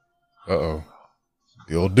 Uh-oh.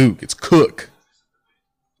 Bill Duke. It's Cook.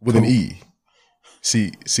 With an E.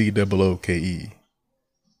 C-O-O-K-E.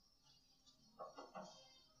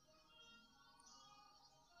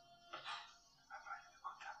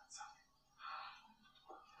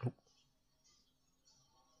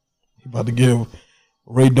 He about to give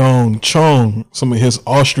Ray Dong Chong some of his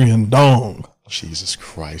Austrian dong. Jesus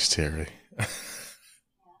Christ, Terry.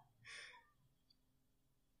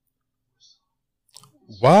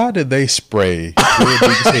 Why did they spray Bill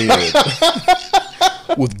Duke's head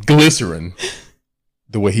with glycerin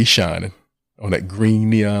the way he's shining on that green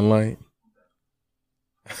neon light?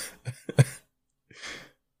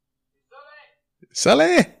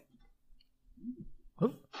 Sully!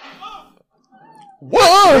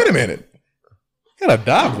 What? Wait a minute. What kind of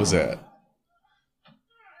dive was that?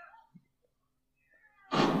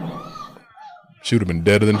 Should have been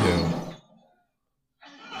deader than him.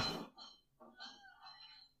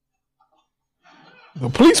 The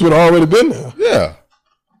police would have already been there. Yeah.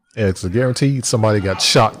 Yeah, it's a guaranteed somebody got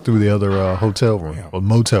shot through the other hotel room or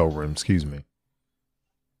motel room, excuse me.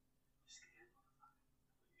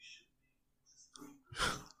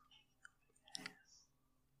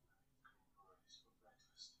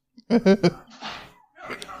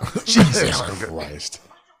 Jesus Christ.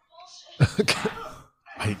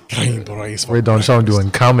 I can't brace for Ray Don Chong doing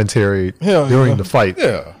commentary during the fight.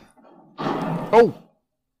 Yeah. Oh.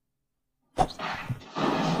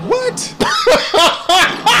 What?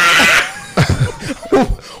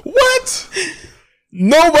 What?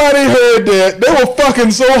 Nobody heard that. They were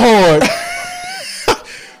fucking so hard.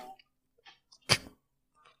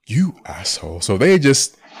 You asshole. So they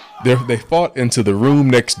fought into the room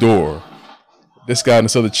next door. This guy and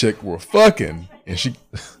this other chick were fucking, and she.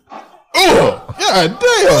 Oh, god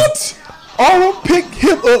damn! What? Arnold picked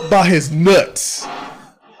him up by his nuts.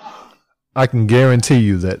 I can guarantee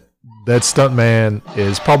you that stuntman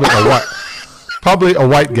is probably a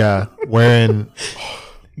white guy wearing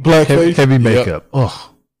blackface, heavy makeup.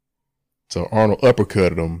 Oh, So Arnold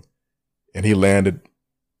uppercutted him, and he landed.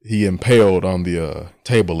 He impaled on the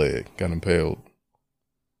table leg. Got impaled.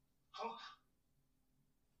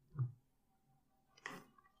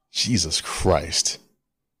 Jesus Christ.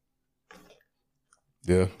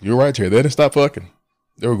 Yeah, you're right, Terry. They didn't stop fucking.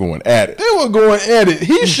 They were going at it. They were going at it.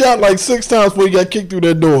 He shot like 6 times before he got kicked through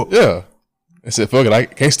that door. Yeah. They said, fuck it, I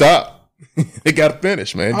can't stop. They got to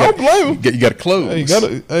finish, man. I don't blame him. You got to close.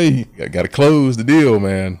 Hey, You got to close the deal,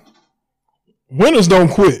 man. winners don't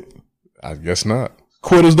quit. I guess not.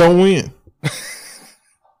 Quitters don't win.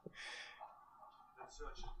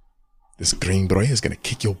 This green beret is going to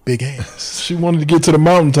kick your big ass. She wanted to get to the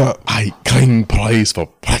mountaintop. I eat green berets for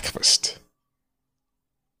breakfast.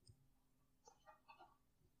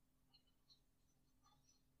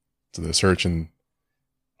 So they're searching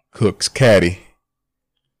Cook's caddy.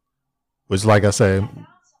 which, like I said,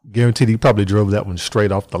 guaranteed he probably drove that one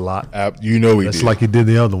straight off the lot. You know he That's did. like he did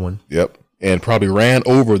the other one. Yep. And probably ran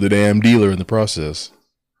over the damn dealer in the process.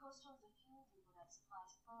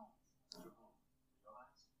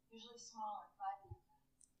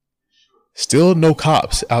 Still no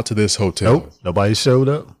cops out to this hotel. Nope, nobody showed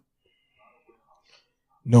up.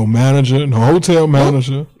 No manager, no hotel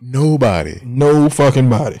manager, Nobody. no fucking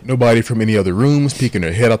body. Nobody from any other rooms peeking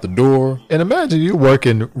their head out the door. And imagine you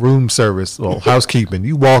working room service or housekeeping.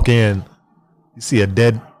 You walk in, you see a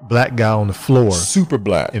dead black guy on the floor, Super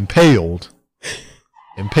black. impaled,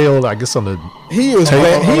 I guess on the He is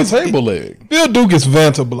on a table leg. Bill Duke is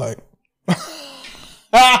Vanta Black.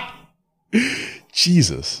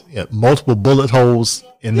 Jesus. multiple bullet holes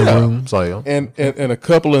in the room. So And a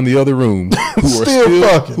couple in the other room who are Still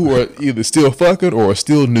fucking. who are either still fucking or are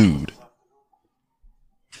still nude.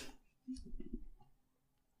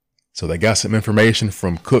 So they got some information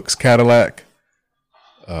from Cook's Cadillac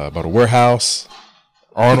about a warehouse.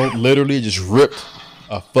 Arnold literally just ripped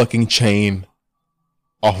a fucking chain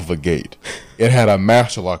off of a gate. It had a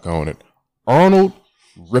master lock on it. Arnold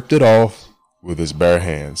ripped it off with his bare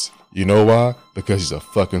hands. You know why? Because he's a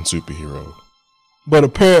fucking superhero. But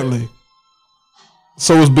apparently,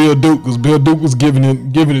 so was Bill Duke, because Bill Duke was giving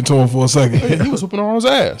it to him for a second. He was whooping Arnold's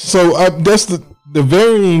ass. So that's the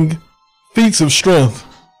varying feats of strength.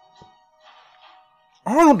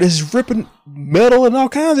 Arnold is ripping metal and all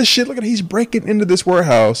kinds of shit. Look at he's breaking into this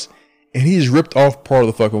warehouse and he's ripped off part of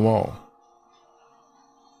the fucking wall.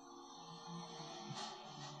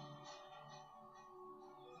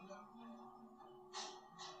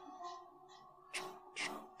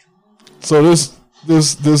 So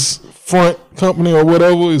this front company or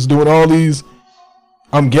whatever is doing all these,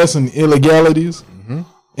 I'm guessing, illegalities,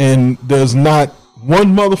 and there's not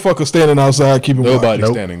one motherfucker standing outside keeping watch. Nobody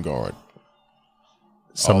standing guard.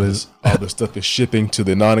 some all of this stuff is shipping to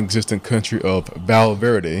the non-existent country of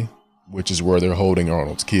Valverde, which is where they're holding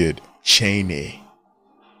Arnold's kid, Cheney.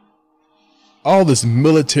 All this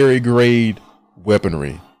military grade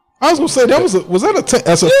weaponry. I was gonna say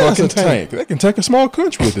that's a fucking tank. They can take a small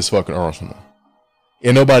country with this fucking arsenal.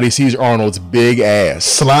 And nobody sees Arnold's big ass.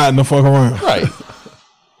 Sliding the fuck around. Right.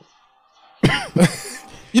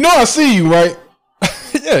 You know I see you, right?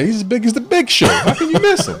 Yeah, he's as big as the Big Show. How can you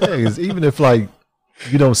miss him? Yeah, 'cause even if like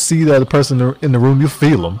you don't see the other person in the room, you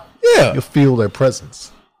feel them. Yeah. You feel their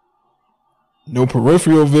presence. No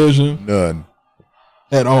peripheral vision None.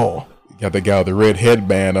 at all. Got that guy with the red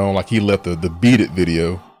headband on like he left the Beat It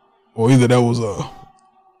video. Or either that was a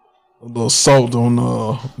little assault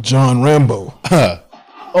on John Rambo.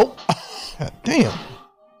 Oh. God damn.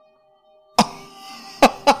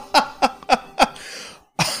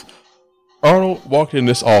 Arnold walked in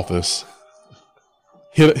this office,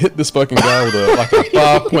 hit this fucking guy with a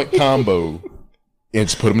 5-point combo, and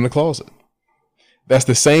just put him in the closet. That's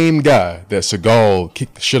the same guy that Seagal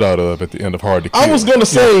kicked the shit out of at the end of Hard to Kill. I was gonna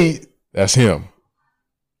say That's him.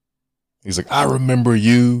 He's like, I remember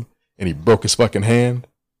you. And he broke his fucking hand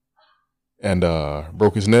and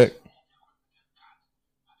broke his neck.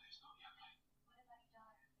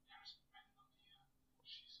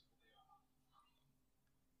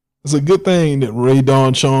 it's a good thing that Ray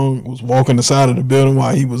Don Chong was walking the side of the building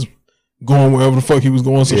while he was going wherever the fuck he was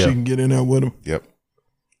going so she can get in there with him. Yep.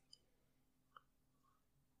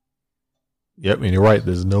 Yep, and you're right.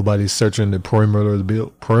 There's nobody searching the perimeter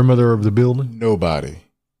of the building. Nobody.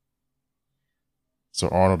 So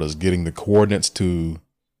Arnold is getting the coordinates to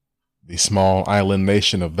the small island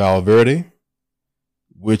nation of Valverde,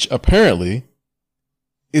 which apparently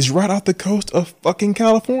is right off the coast of fucking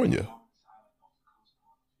California.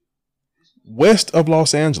 West of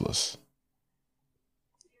Los Angeles.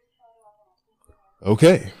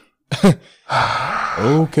 Okay.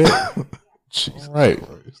 Okay. Jesus All right.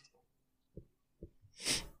 Christ.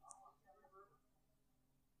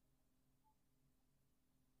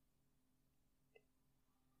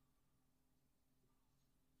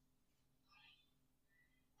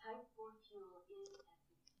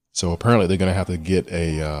 So apparently they're going to have to get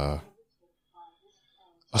a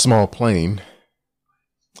small plane,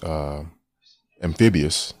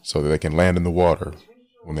 amphibious, so that they can land in the water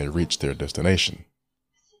when they reach their destination.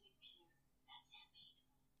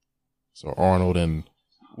 So Arnold and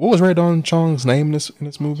what was Ray Dawn Chong's name in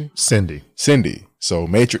this movie? Cindy. Cindy. So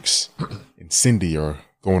Matrix and Cindy are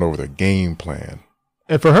going over their game plan.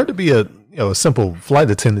 And for her to be a simple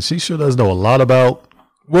flight attendant, she sure does know a lot about.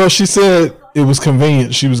 Well, she said it was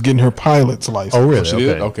convenient. She was getting her pilot's license. Oh, really? She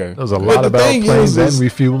did? Okay. There's a But lot the about thing planes is and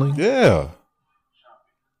refueling. Yeah.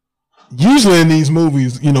 Usually in these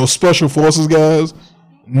movies, special forces guys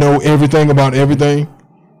know everything about everything.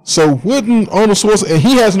 So wouldn't Arnold Schwarzenegger, and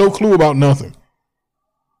he has no clue about nothing.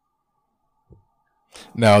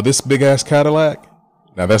 Now this big ass Cadillac,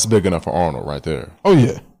 now that's big enough for Arnold right there. Oh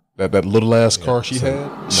yeah, That little ass car she had.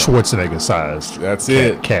 Schwarzenegger sized. That's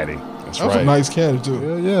it. Caddy. That's that was right. a nice caddy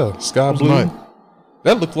too. Yeah. Sky was blue. nice.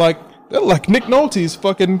 That looked like Nick Nolte's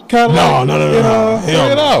fucking Cadillac. No.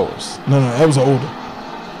 In hours. No, that was older.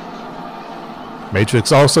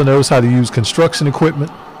 Matrix also knows how to use construction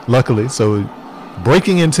equipment, luckily. So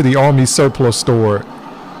breaking into the Army surplus store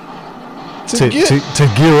to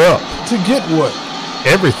gear up To get what?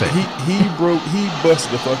 everything. He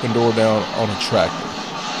busted the fucking door down on a tractor.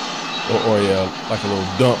 Or like a little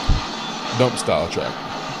dump style tractor.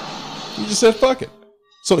 He just said fuck it.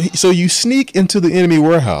 So you sneak into the enemy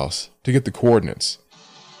warehouse to get the coordinates.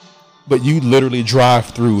 But you literally drive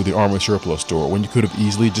through the Army surplus store when you could have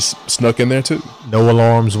easily just snuck in there too. No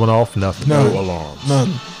alarms went off, nothing. No alarms.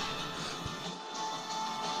 None.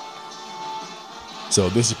 So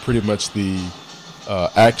this is pretty much the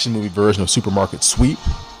action movie version of Supermarket Sweep.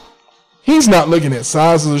 He's not looking at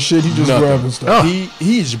sizes of shit. He just Nothing. grabbing stuff.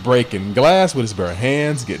 He's breaking glass with his bare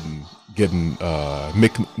hands, getting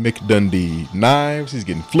Mick Dundee knives. He's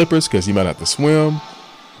getting flippers because he might have to swim.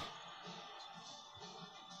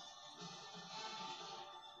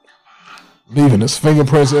 Leaving his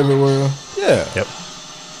fingerprints everywhere. Yeah. Yep.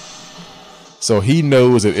 So he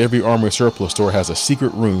knows that every Army surplus store has a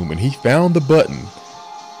secret room, and he found the button.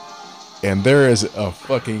 And there is a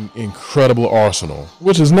fucking incredible arsenal.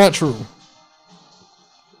 Which is not true.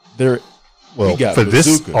 There, Well, he got for this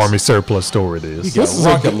bazookas. Army surplus store it is. He got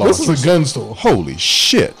rocket This is launchers. a gun store. Holy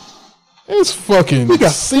shit! It's fucking We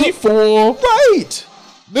got C4. Right.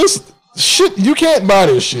 This shit, you can't buy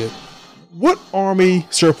this shit. What Army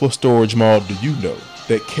surplus storage mall do you know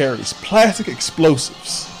that carries plastic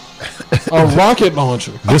explosives? A rocket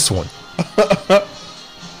launcher. This one.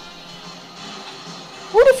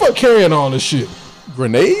 Who the fuck carrying all this shit?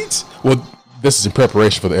 Grenades? Well, this is in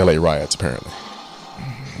preparation for the LA riots, apparently.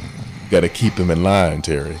 Got to keep them in line,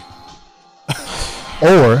 Terry.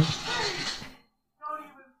 Or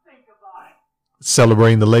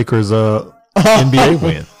celebrating the Lakers NBA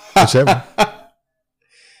win. Whichever.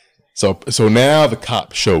 So now the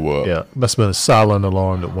cops show up. Yeah. Must have been a silent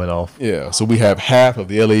alarm that went off. Yeah, so we have half of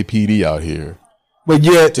the LAPD out here. But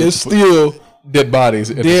yet, it's still Dead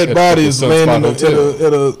bodies. At dead bodies the laying in Hotel.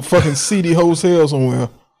 at a fucking seedy hotel somewhere.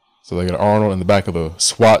 So they got Arnold in the back of the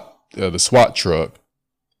SWAT truck.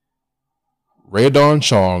 Ray Dawn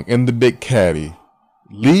Chong in the big caddy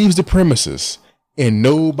leaves the premises and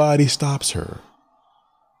nobody stops her.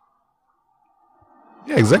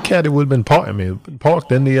 Yeah, because that caddy would have been parked.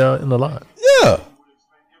 Parked in the line. Yeah.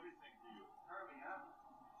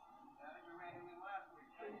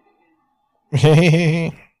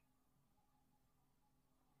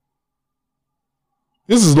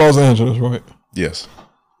 This is Los Angeles, right? Yes.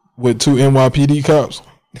 With 2 NYPD cops.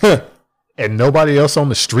 And nobody else on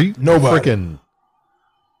the street? Nobody. Freaking,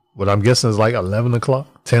 what I'm guessing is like 11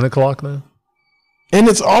 o'clock, 10 o'clock now? And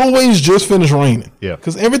it's always just finished raining. Yeah.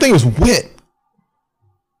 Because everything is wet.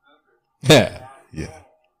 Yeah. Yeah.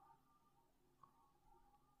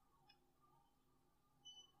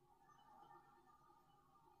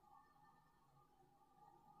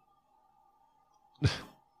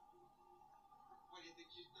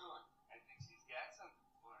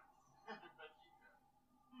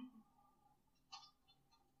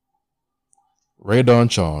 Ray Dawn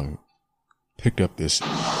Chong picked up this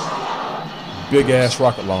big ass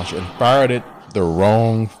rocket launcher and fired it the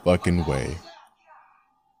wrong fucking way.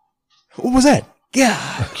 What was that?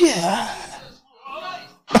 Yeah.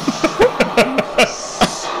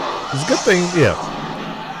 It's a good thing,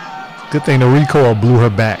 yeah. Good thing the recoil blew her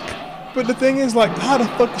back. But the thing is, like, how the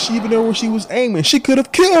fuck did she even know where she was aiming? She could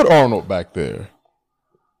have killed Arnold back there.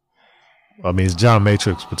 I mean, it's John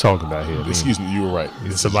Matrix we're talking about here. Excuse me, you were right.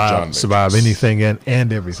 This is survive John Matrix. anything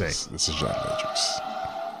and everything. This is John Matrix.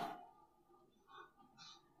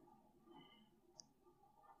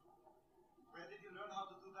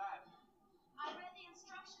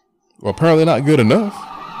 Well, apparently not good enough.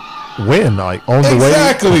 When, like, on the way?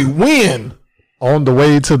 Exactly. When? On the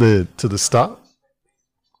way to the stop?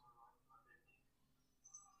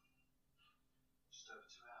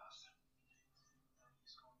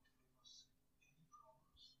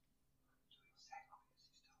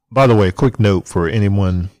 By the way, quick note for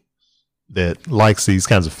anyone that likes these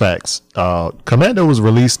kinds of facts. Commando was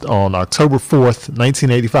released on October 4th,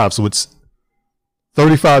 1985, so it's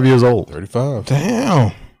 35 years old. 35.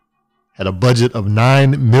 Damn. Had a budget of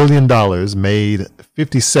 $9 million, made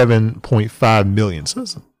 $57.5 million.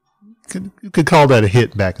 So you could call that a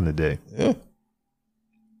hit back in the day. Yeah.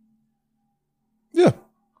 Yeah.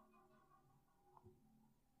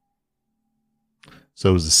 So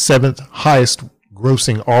it was the seventh highest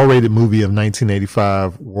grossing R-rated movie of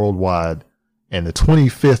 1985 worldwide and the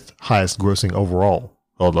 25th highest grossing overall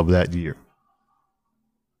of that year.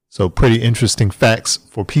 So pretty interesting facts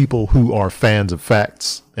for people who are fans of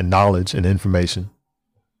facts and knowledge and information.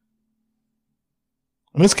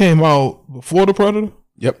 And this came out before The Predator?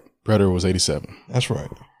 Yep. Predator was 87. That's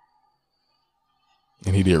right.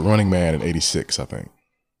 And he did Running Man in 86, I think.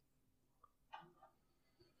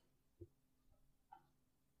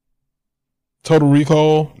 Total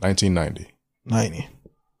Recall? 1990. 90.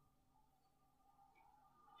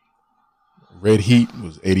 Red Heat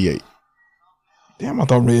was 88. Damn, I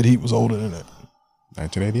thought Red Heat was older than that.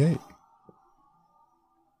 1988.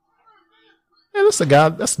 Yeah, that's the guy.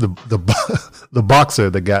 That's the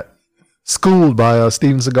boxer that got schooled by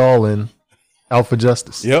Steven Seagal in Alpha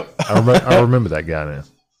Justice. Yep. I remember that guy now.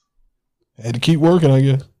 Had to keep working, I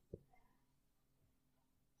guess.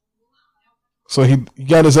 So he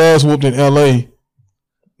got his ass whooped in L.A.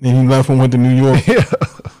 and he left and went to New York. Yeah.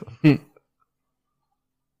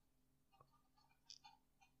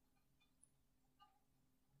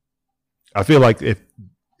 I feel like if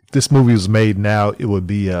this movie was made now, it would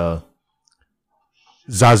be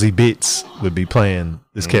Zazie Beetz would be playing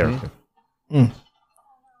this character. Mm.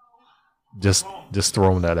 Just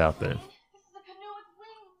throwing that out there.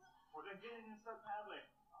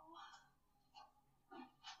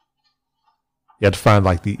 You have to find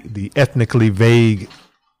like the ethnically vague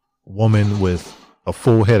woman with a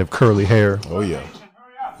full head of curly hair. Oh, yeah.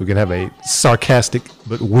 Who can have a sarcastic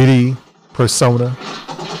but witty persona.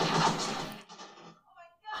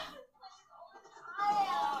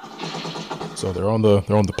 So they're on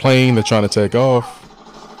the plane. They're trying to take off.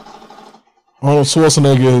 Arnold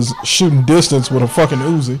Schwarzenegger is shooting distance with a fucking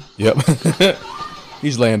Uzi. Yep.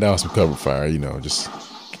 He's laying down some cover fire, just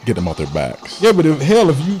get them off their backs. Yeah, but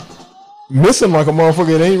if you missing like a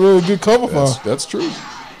motherfucker, it ain't really good cover fire. That's true.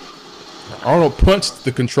 Arnold punched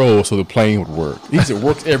the control so the plane would work. It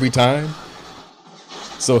works every time.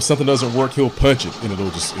 So if something doesn't work, he'll punch it and it'll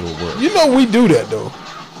work. You know we do that though.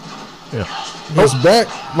 Yeah. It's back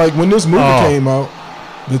like when this movie came out,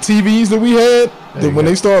 the TVs that we had, when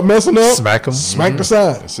they start messing up, smack them, smack the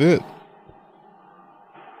side. That's it.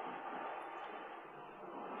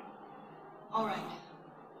 All right,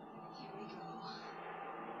 here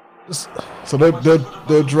we go. So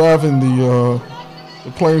they're driving the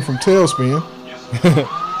plane from Tailspin.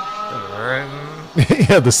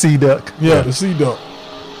 Yeah, the Sea Duck. Yeah, the Sea Duck.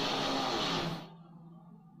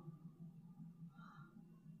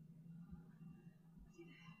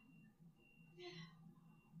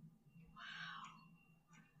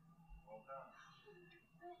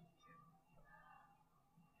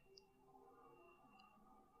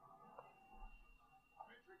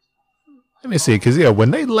 Let me see, because when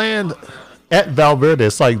they land at Valverde,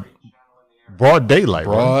 it's like broad daylight.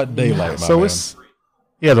 Broad daylight, so man. it's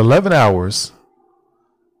 11 hours.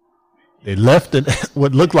 They left at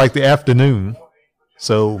what looked like the afternoon.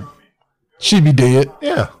 So she'd be dead.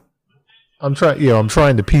 Yeah. I'm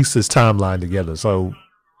trying to piece this timeline together. So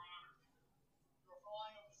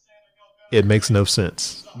it makes no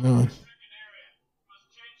sense. No.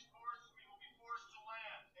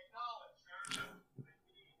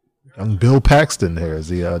 Young Bill Paxton there is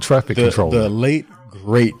the traffic controller. The late,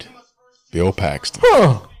 great Bill Paxton.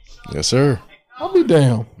 Huh. Yes, sir. I'll be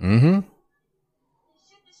down. Mm-hmm.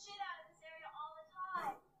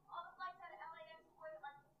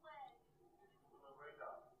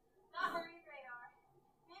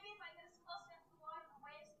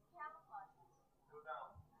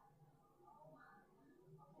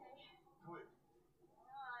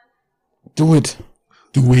 Do it.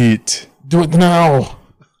 Do it. Do it now.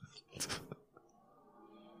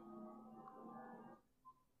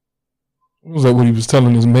 Was that what he was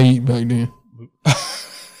telling his maid back then?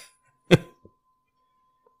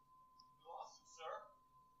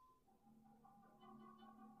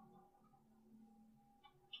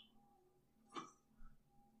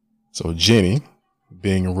 So Jenny,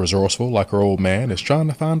 being resourceful like her old man, is trying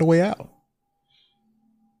to find a way out.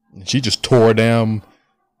 And she just tore a damn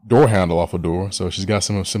door handle off a door, so she's got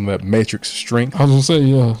some of that Matrix strength. I was gonna say,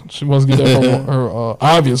 yeah, she must get that from her,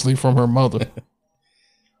 obviously from her mother.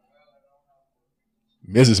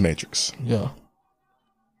 Mrs. Matrix. Yeah.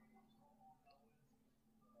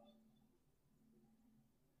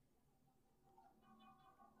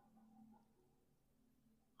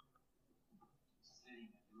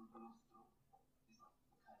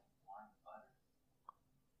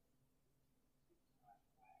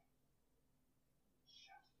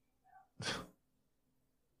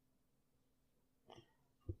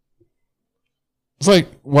 It's like,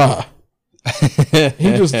 why?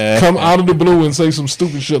 He just come out of the blue and say some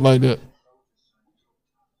stupid shit like that.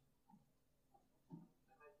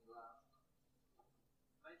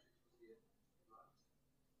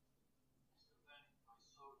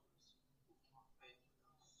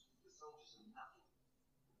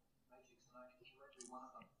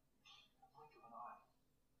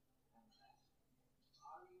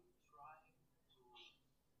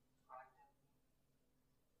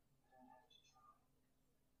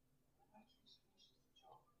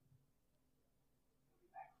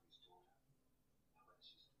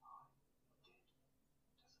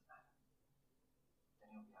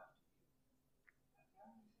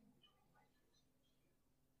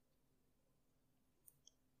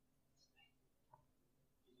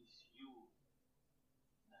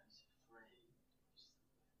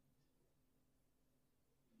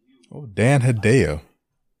 Oh, Dan Hedaya.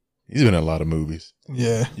 He's been in a lot of movies.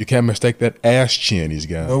 Yeah. You can't mistake that ass chin he's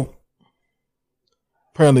got. Nope.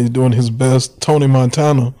 Apparently he's doing his best Tony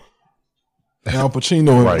Montana, Al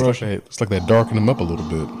Pacino impression. Right. It's like they darken him up a little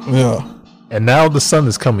bit. Yeah. And now the sun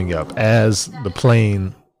is coming up as the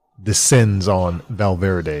plane descends on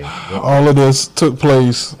Valverde. All of this took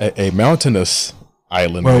place. A mountainous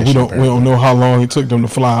island. Well, we nation, don't know how long it took them to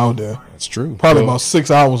fly out there. That's true. Probably about 6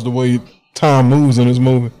 hours the way time moves in this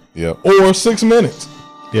movie. Yep. Or 6 minutes.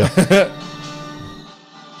 Yeah.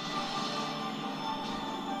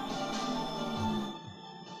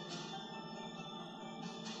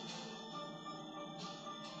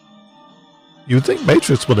 You would think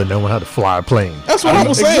Matrix would have known how to fly a plane. That's what I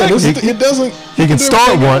was saying. It doesn't. He can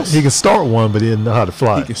start one. He can start one, but he didn't know how to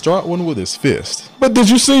fly. He can start one with his fist. But did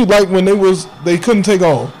you see, like, when they couldn't take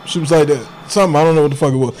off? She was like that. Something, I don't know what the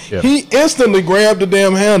fuck it was. Yeah. He instantly grabbed the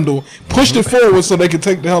damn handle, pushed it forward so they could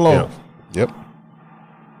take the hell off. Yep.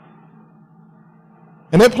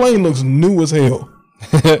 And that plane looks new as hell.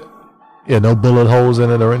 Yeah, no bullet holes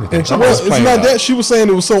in it or anything. Well, it's not that. She was saying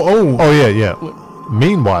it was so old. Oh, yeah.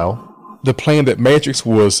 Meanwhile, the plane that Matrix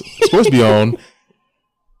was supposed to be on,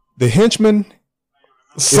 the henchman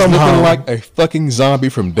somehow is looking like a fucking zombie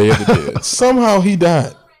from Day of the Dead. Somehow he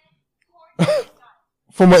died.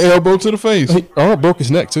 From an elbow to the face. He broke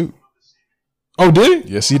his neck too. Oh, did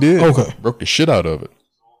he? Yes, he did. Okay. Broke the shit out of it.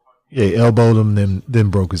 yeah, he elbowed him, then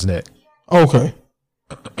broke his neck. Okay.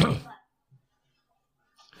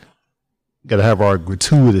 Got to have our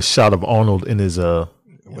gratuitous shot of Arnold in his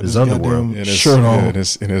underwear. In his shirt on. In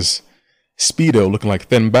his Speedo looking like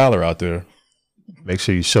Finn Balor out there. Make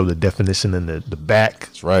sure you show the definition in the back.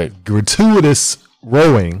 That's right. Gratuitous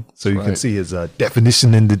rowing, so you can see his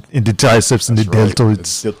definition in the triceps and the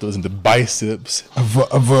deltoids. The deltoids and the biceps. I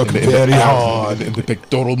work very hard. And the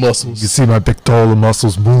pectoral muscles. You see my pectoral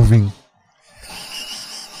muscles moving.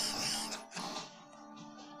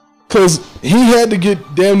 Because he had to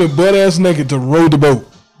get damn near butt ass naked to row the boat.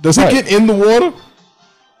 Does he get in the water?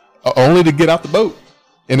 Only to get out the boat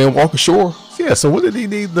and then walk ashore. Yeah, so what did he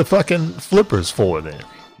need the fucking flippers for then?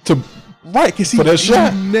 Right, because he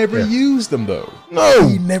never used them though. No.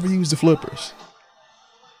 He never used the flippers.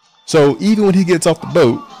 So even when he gets off the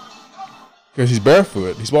boat, because he's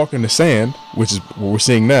barefoot, he's walking in the sand, which is what we're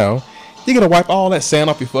seeing now. You're going to wipe all that sand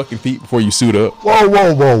off your fucking feet before you suit up.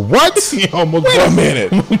 Whoa, what? Wait a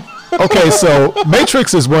minute. Okay, so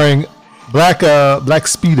Matrix is wearing black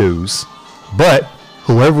Speedos, but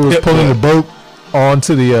whoever was pulling the boat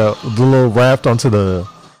onto the little raft onto the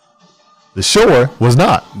shore was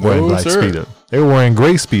not wearing black Speedo. They were wearing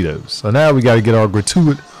gray Speedos. So now we got to get our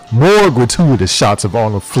more gratuitous shots of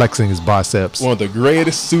Arnold flexing his biceps. One of the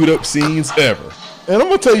greatest suit up scenes ever. And I'm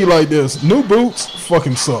going to tell you like this. New boots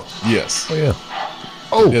fucking suck. Yes.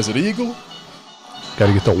 Oh, yeah. Desert Eagle. Got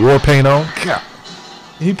to get the war paint on.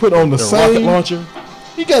 He put on the rocket same launcher.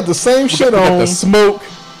 He got the same shit got on. the smoke.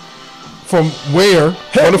 From where?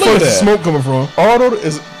 Where the look fuck at is the that. smoke coming from? Arnold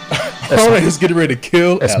is getting ready to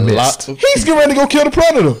kill That's a missed. lot of. He's getting ready to go kill the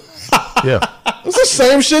Predator. Yeah. It's the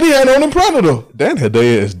same shit he had on in Predator. Dan Hedaya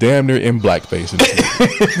is damn near in blackface.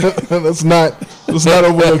 Let's not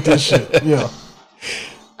overlook this shit. Yeah.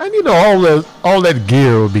 And you know, all that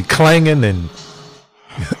gear would be clanging and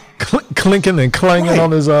clinking and clanging Right.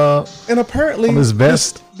 on his And apparently, on his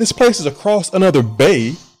vest. This place is across another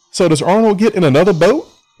bay. So does Arnold get in another boat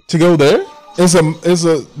to go there? There's an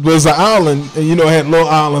island, and you know, it had little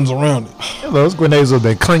islands around it. Those grenades would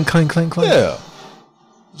be clink, clink, clink, clink. Yeah.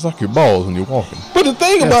 It's like your balls when you're walking. But the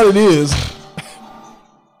thing about it is,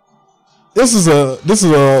 this is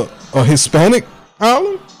a Hispanic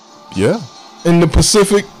island Yeah. in the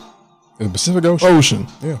Pacific In the Pacific Ocean. Ocean.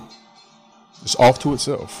 Yeah. It's off to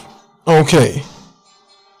itself. Okay.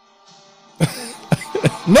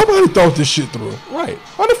 Nobody thought this shit through. Right.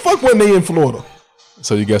 Why the fuck wasn't they in Florida?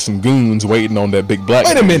 So you got some goons waiting on that big black.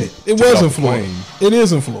 Wait a dude minute. It to get was off in the Florida. plane. It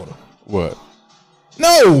is in Florida. What?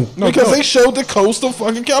 No, because no. they showed the coast of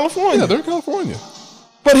fucking California. Yeah, they're in California.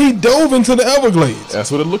 But he dove into the Everglades. That's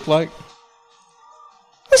what it looked like.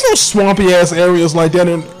 There's no swampy ass areas like that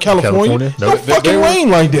in California. California? No No. fucking rain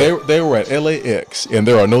like that. They were at LAX, and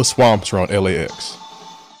there are no swamps around LAX.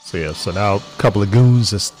 So yeah, so now a couple of goons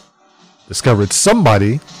just discovered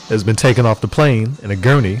somebody has been taken off the plane in a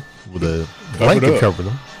gurney with a blanket up. cover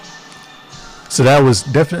them. So that was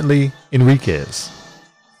definitely Enriquez.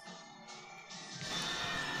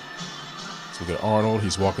 So we got Arnold.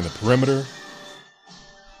 He's walking the perimeter.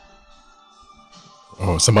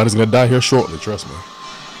 Oh, somebody's gonna die here shortly. Trust me.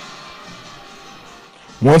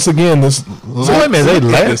 Once again, this. So wait a minute, they Look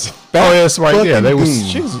at left. this Oh, yeah, that's right. Yeah, they fucking was. goon.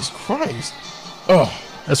 Jesus Christ. Oh,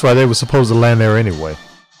 That's why they were supposed to land there anyway.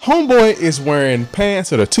 homeboy is wearing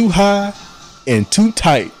pants that are too high and too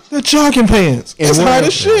tight. The jogging pants. It's hot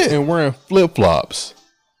as shit. And wearing flip flops.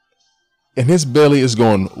 And his belly is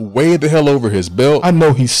going way the hell over his belt. I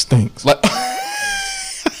know he stinks. Like,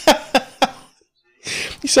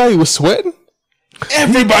 you saw he was sweating?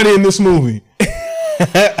 Everybody in this movie.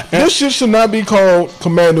 This shit should not be called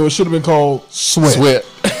Commando. It should have been called Sweat.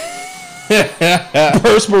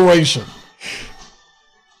 Perspiration.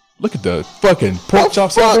 Look at the fucking pork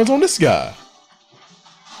chop sideburns on this guy.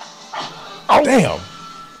 Oh, damn.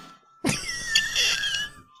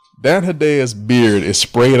 Dan Hedaya's beard is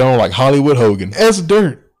sprayed on like Hollywood Hogan. That's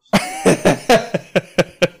dirt.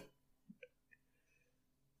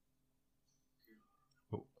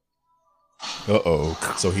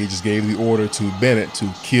 Uh-oh. So he just gave the order to Bennett to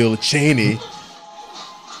kill Cheney.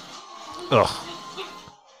 Ugh.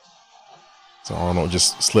 So Arnold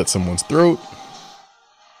just slit someone's throat.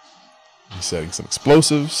 He's setting some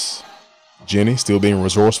explosives. Jenny, still being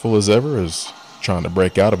resourceful as ever, is trying to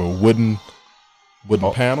break out of a wooden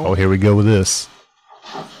panel. Oh, here we go with this.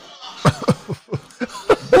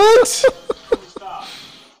 What?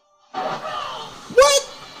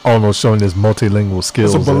 What? Almost showing his multilingual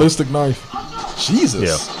skills. It's a ballistic knife.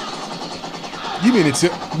 Jesus. You mean it's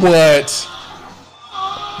what?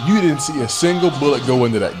 You didn't see a single bullet go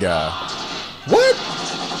into that guy. What?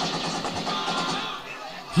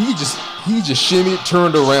 He just shimmied,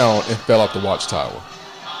 turned around, and fell off the watchtower.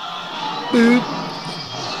 Dude.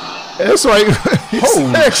 That's right.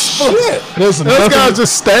 Holy shit! There's This nothing, guy's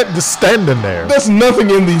just standing there. there's nothing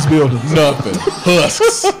in these buildings. Nothing.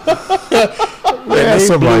 Husks. Yeah, They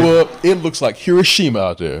somebody- blew up. It looks like Hiroshima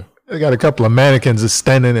out there. They got a couple of mannequins just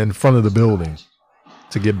standing in front of the building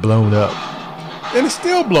to get blown up. And it's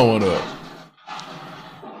still blowing up.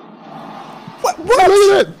 What? Look at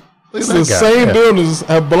that. Look at The that guy. same Yeah. buildings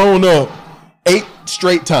have blown up. 8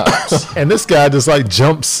 straight times. And this guy just like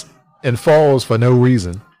jumps and falls for no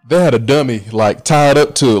reason. They had a dummy like tied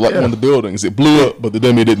up to like one of the buildings. It blew up, but the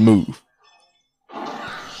dummy didn't move.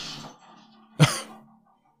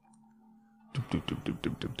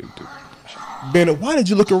 Bennett, why did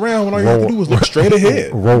you look around when all you had to do was look straight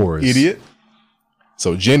ahead? Roars. Idiot.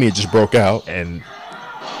 So Jenny just broke out. And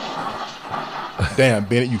Damn,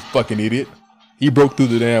 Bennett, you fucking idiot. He broke through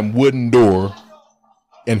the damn wooden door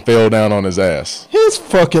and fell down on his ass. His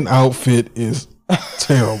fucking outfit is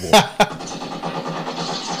terrible.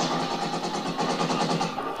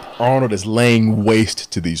 Arnold is laying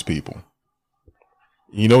waste to these people.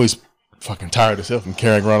 You know he's fucking tired as hell from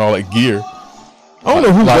carrying around all that gear. I don't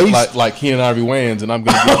know who wastes. Like Keenan Ivory Wayans, and I'm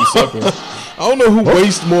gonna get you suckers. I don't know who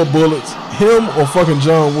wastes more bullets, him or fucking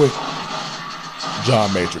John Wick.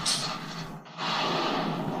 John Matrix.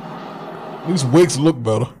 These Wicks look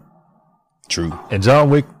better. True. John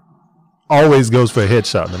Wick always goes for a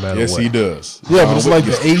headshot no matter Yes, what. he does. Yeah, but it's John like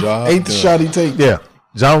Wick the gets job eighth done. shot he takes. Yeah.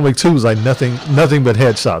 John Wick 2 is like nothing but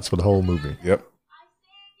headshots for the whole movie. Yep. I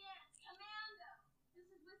say again, Commando. This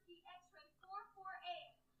is Whiskey X-Ray 448.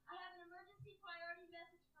 I have an emergency priority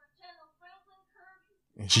message for General Franklin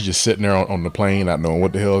Kirby. And she's just sitting there on the plane, not knowing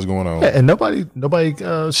what the hell is going on. Yeah, and nobody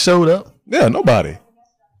showed up. Yeah, nobody.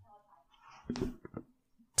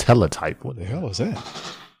 Teletype. What The hell is that?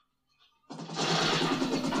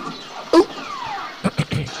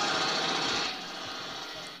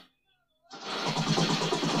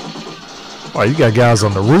 Oh, you got guys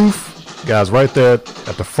on the roof, guys right there at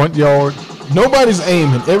the front yard. Nobody's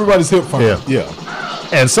aiming. Everybody's hip firing. Yeah. Yeah.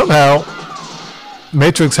 And somehow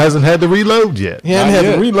Matrix hasn't had to reload yet. He hadn't Not had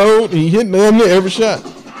yet. to reload. He hit damn near every shot.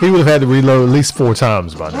 He would have had to reload at least 4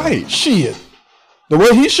 times by now. Right. Shit. The way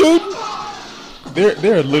he shooting,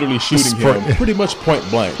 They're literally shooting him pretty much point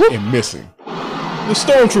blank and missing. the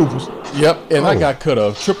stormtroopers. Yep. And I got cut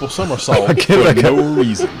a triple somersault I for got- no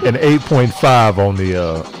reason. An 8.5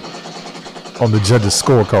 on the judge's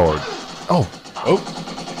scorecard. Oh.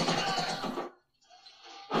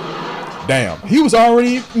 Damn. He was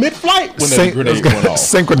already mid-flight when that grenade went off.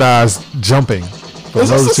 Synchronized jumping. from Is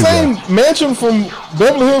this those the two same guys. mansion from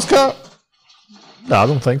Beverly Hills Cop? No, I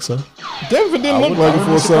don't think so. Denver didn't look like it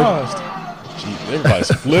for a second. Gee, everybody's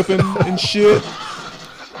flipping and shit.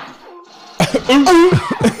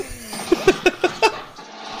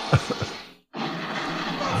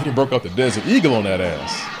 He done broke out the Desert Eagle on that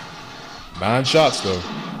ass. 9 shots though.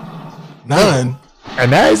 9.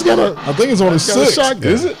 And now he's got a I think it's only got a 6.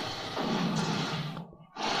 shotgun. Is it?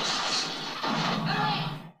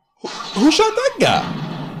 Who shot that guy?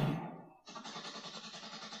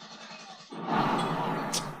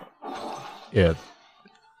 Yeah,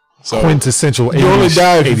 So quintessential You only 80s,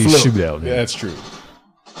 die if you 80s flip. shootout. yeah, that's true.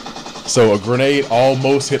 So a grenade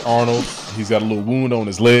almost hit Arnold. He's got a little wound on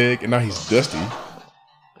his leg, and now he's dusty.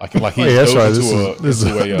 Like he's Oh, yeah, that's dove right. into This is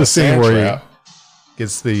a the scene sand where trap. he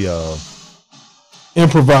gets the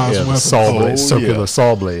Improvised the weapon. saw blade, Oh, circular yeah.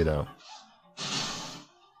 saw blade out.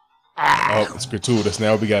 Oh, it's gratuitous.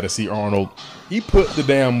 Now we got to see Arnold. He put the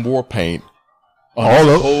damn war paint on All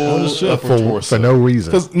his up whole upper for torso. no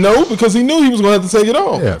reason. Because he knew he was going to have to take it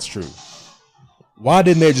off. Yeah. That's true. Why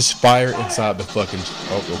didn't they just fire inside the fucking?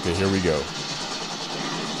 Oh, okay. Here we go.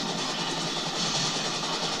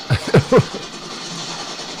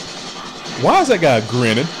 Why is that guy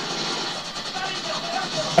grinning?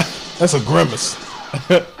 That's a grimace.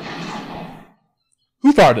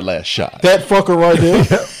 Who fired the last shot? That fucker right there.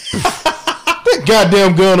 That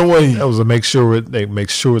goddamn gun away. That was to make sure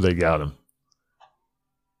they got him.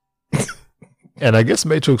 And I guess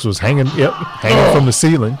Matrix was hanging from the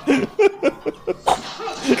ceiling.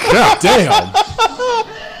 God damn!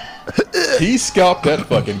 He scalped that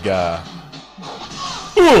fucking guy.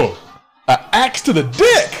 Ugh. An axe to the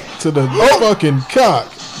dick. To the fucking cock.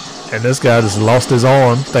 And this guy just lost his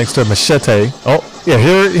arm thanks to a machete. Oh, yeah,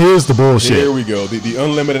 here's the bullshit. Here we go. The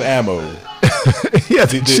unlimited ammo. Yeah,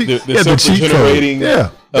 The the cheat code. self-regenerating. Yeah.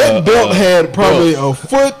 That belt had probably a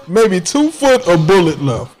foot, maybe 2 foot of bullet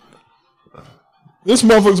left. This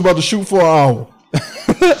motherfucker's about to shoot for an hour.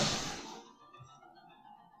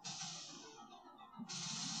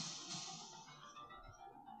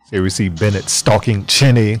 Here we see Bennett stalking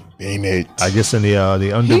Cheney, Bennett. I guess in the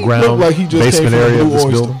He underground looked like he just basement came from area a of Blue this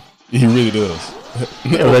Oyster. building. He really does.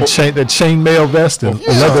 Yeah, that chainmail vest and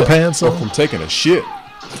leather pants Or on. from taking a shit.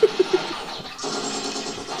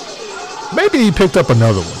 Maybe he picked up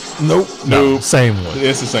another one. Nope. No, Nope. same one.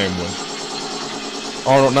 It's the same one.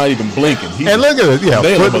 Arnold not even blinking. He's And look at it, yeah.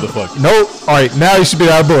 nailing foot- motherfucker. Nope. All right, now he should be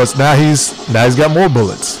out of bullets. Now he's got more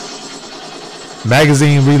bullets.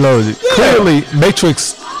 Magazine reloaded. Clearly,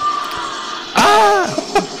 Matrix.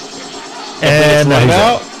 And now Run he's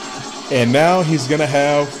out. out. And now he's gonna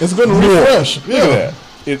have. It's going to refresh. Look at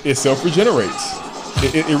that. It self regenerates.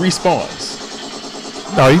 It respawns.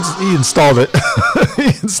 No, he installed it.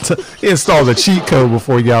 he installed a cheat code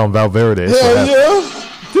before he got on Valverde. So Hell that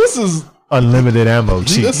yeah. This is unlimited ammo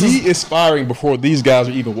cheat. He is firing before these guys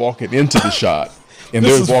are even walking into the shot, and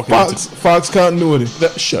this they're is walking Fox continuity.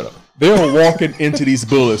 Shut up. They're walking into these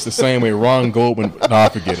bullets the same way Ron Goldman. Nah,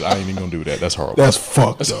 forget it. I ain't even gonna do that. That's horrible. That's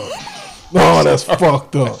fucked up. No, that's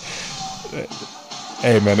fucked up.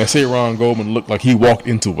 Hey man, they say Ron Goldman looked like he walked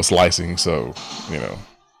into a slicing, so you know.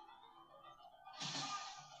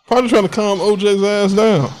 Probably trying to calm OJ's ass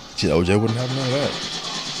down. Shit, OJ wouldn't have none of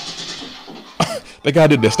that. That guy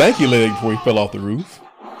did the stanky leg before he fell off the roof.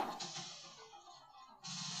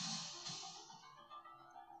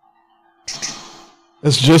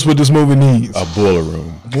 That's just what this movie needs. A boiler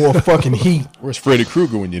room. More fucking heat. Where's Freddy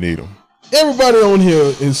Krueger when you need him? Everybody on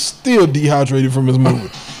here is still dehydrated from his movie.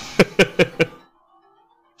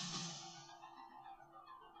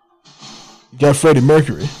 You got Freddie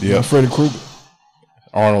Mercury. You got Freddy Krueger.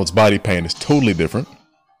 Arnold's body paint is totally different.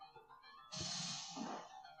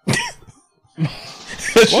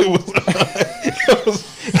 That shit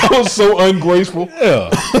that was so ungraceful. Yeah.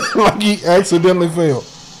 Like he accidentally fell.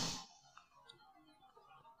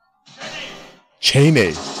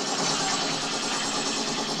 Cheney.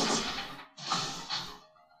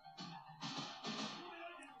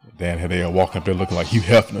 Dan Hedaya walking up there looking like Hugh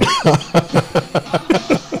Hefner.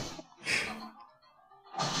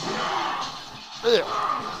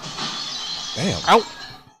 Damn. Ow.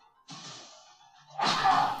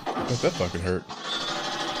 I bet that fucking hurt.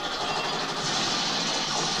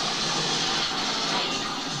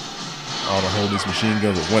 Arnold hold these machine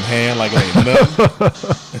guns with one hand like it ain't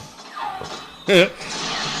nothing.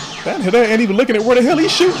 Dan Hedaya ain't even looking at where the hell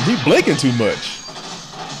he's shooting. He blinking too much.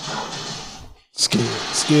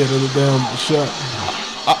 Scared of the damn shot.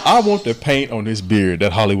 I want the paint on his beard,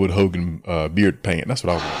 that Hollywood Hogan beard paint. That's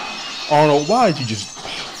what I want. Arnold, why did you just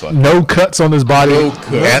no cuts on his body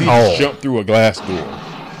at all? Jump through a glass door.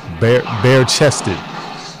 Bare chested.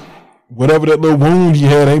 Whatever that little wound he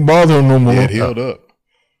had ain't bothering him no more. Yeah, it healed up.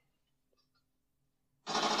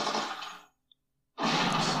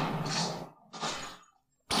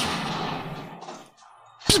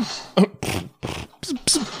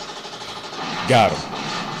 Got him.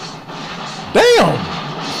 Damn!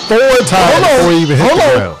 4 times before he even hit the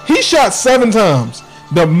ground. He shot 7 times.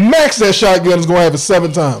 The max that shotgun is gonna have is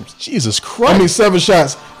 7 times. Jesus Christ. I mean 7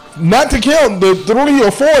 shots. Not to count the 3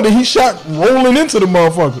 or 4 that he shot rolling into the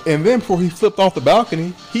motherfucker. And then before he flipped off the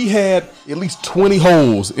balcony, he had at least 20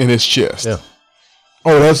 holes in his chest. Yeah.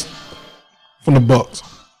 Oh, that's from the Bucks.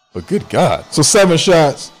 But good God. So 7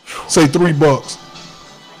 shots, say $3.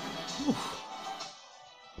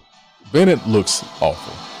 Bennett looks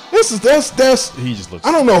awful. That's He just looks.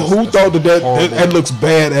 I don't know who thought that looks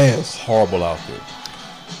badass. Horrible outfit.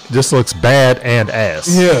 Just looks bad and ass.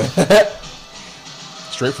 Yeah.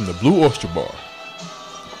 Straight from the Blue Oyster Bar.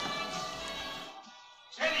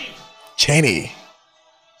 Cheney.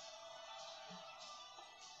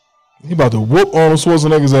 He about to whoop Arnold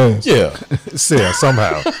Schwarzenegger's ass. Yeah. Yeah,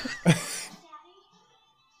 somehow.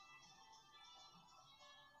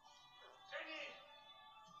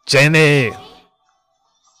 Jenny.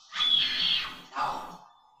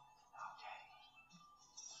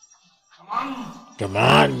 Come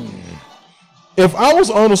on. If I was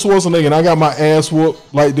Arnold Schwarzenegger and I got my ass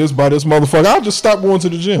whooped like this by this motherfucker, I'd just stop going to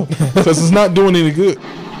the gym because it's not doing any good.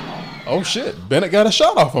 Oh shit. Bennett got a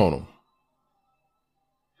shot off on him.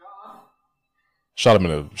 Shot him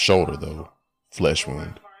in the shoulder though. Flesh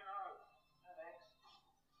wound.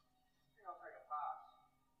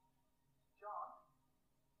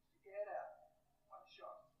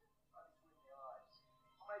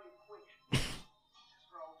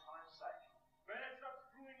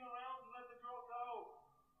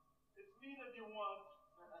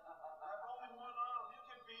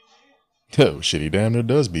 Oh shit, he damn near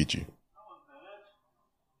does beat you.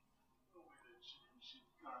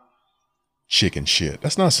 Chicken shit.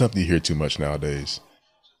 That's not something you hear too much nowadays.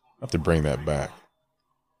 I have to bring that back.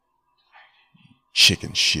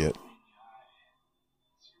 Chicken shit.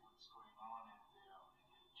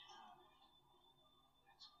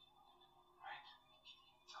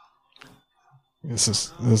 This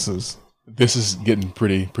is getting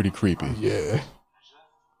pretty creepy. Yeah.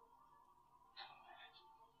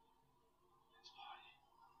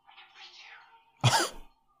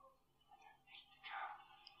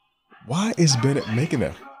 Why is Bennett making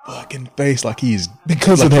that fucking face like he's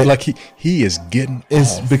because like, of that? Like he is getting.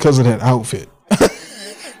 It's off. because of that outfit.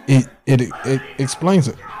 it explains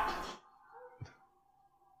it.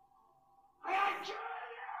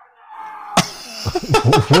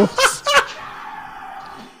 Whoops.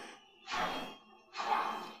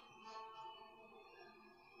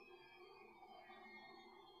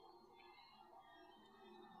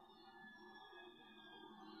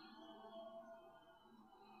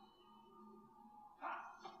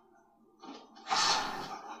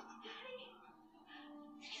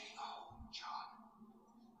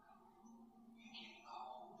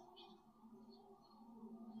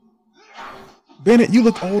 Bennett, you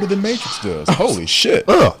look older than Matrix does. Holy shit.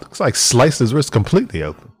 Ugh, looks like sliced his wrist completely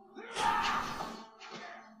open.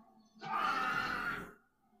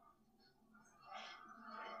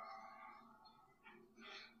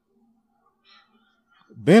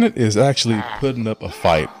 Bennett is actually putting up a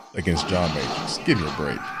fight against John Matrix. Give me a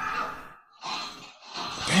break.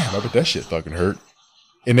 Damn, I bet that shit fucking hurt.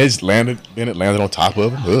 And they just Bennett landed on top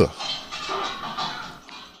of him. Ugh.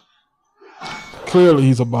 Clearly,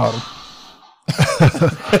 he's a bottom.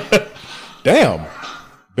 Damn.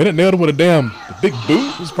 Bennett nailed him with the big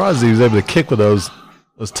boot. I'm surprised he was able to kick with those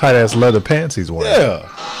tight ass leather pants he's wearing. Yeah.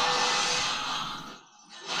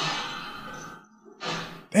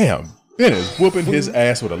 Damn. Bennett's whooping his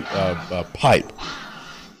ass with a pipe.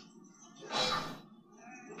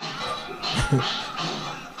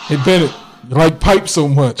 Hey, Bennett, you like pipe so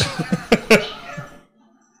much.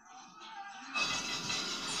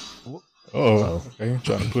 Okay.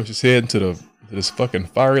 Trying to push his head into this fucking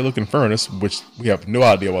fiery looking furnace, which we have no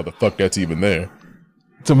idea why the fuck that's even there.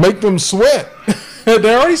 To make them sweat.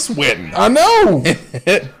 They're already sweating. I know.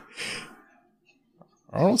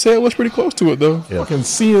 I don't say it was pretty close to it though. Yeah. Fucking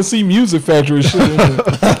CNC Music Factory shit in there.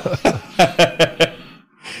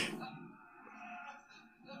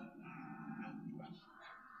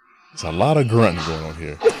 There's a lot of grunting going on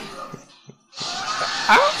here.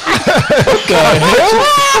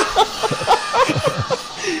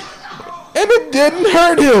 And it didn't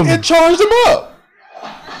hurt him. It charged him up.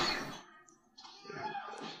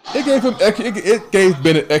 It gave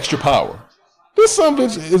Bennett extra power. This son of a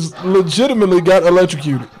bitch is legitimately got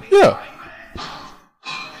electrocuted. Yeah.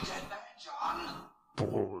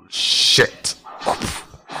 Bullshit.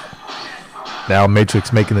 Now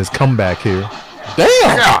Matrix making his comeback here.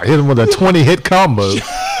 Damn. Yeah, hit him with a 20 hit combo. I'm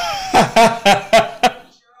not gonna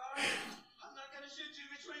shoot you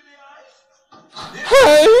between the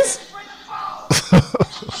eyes. Hayes.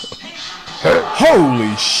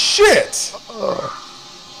 Holy shit.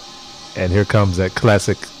 And here comes that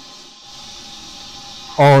classic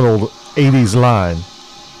Arnold 80s line.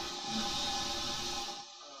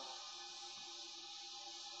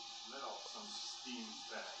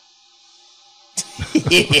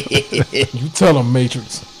 You tell him,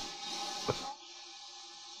 Matrix.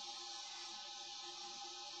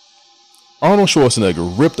 Arnold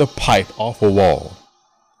Schwarzenegger ripped a pipe off a wall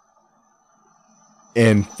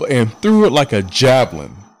and threw it like a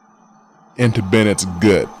javelin into Bennett's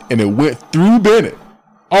gut, and it went through Bennett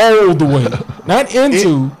All the way. Not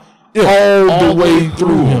into, all the way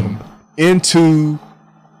through him. into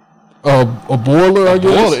A boiler, I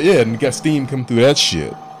guess. boiler, yeah, and got steam come through that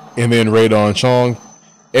shit. And then Radon Chong,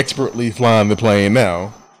 expertly flying the plane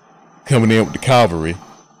now, coming in with the cavalry,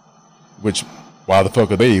 which, why the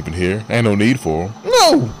fuck are they even here? Ain't no need for them.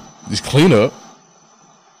 No. Just clean up.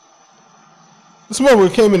 This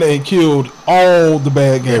motherfucker came in and killed all the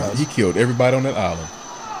bad guys. He killed everybody on that island,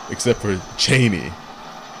 except for Cheney.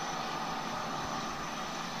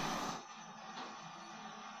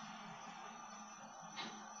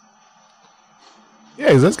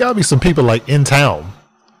 Yeah, there's got to be some people like in town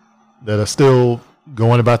that are still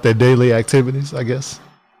going about their daily activities, I guess.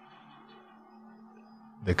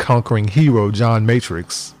 The conquering hero, John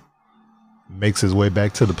Matrix, makes his way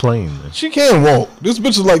back to the plane. She can walk. This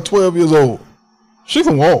bitch is like 12 years old. She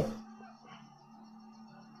can walk.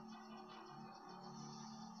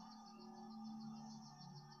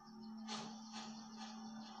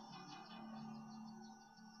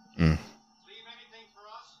 Leave anything for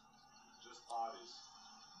us? Just bodies.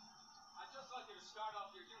 I'd just like you to start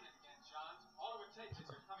off your unit again, John. All it would take is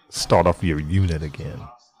your coming back. Start off your unit again.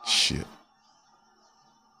 Shit.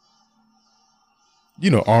 You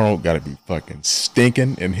know Arnold got to be fucking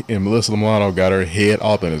stinking, and Melissa Milano got her head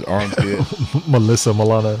off in his armpit. Melissa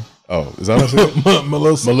Milano. Oh, is that what I said?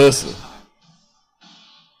 Melissa. Melissa.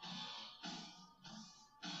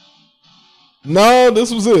 No,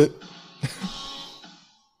 this was it.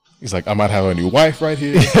 He's like, I might have a new wife right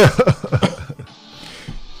here.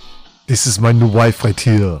 This is my new wife right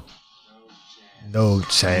here. No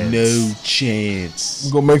chance. No chance.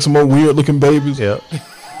 We're gonna make some more weird looking babies. Yep.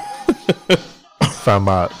 Find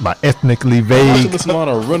my ethnically vague Melissa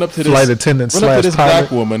Milano run up to this flight attendant run up to / this pilot.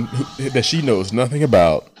 black woman that she knows nothing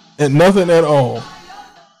about. And nothing at all.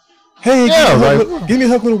 Hey, Yeah, give me a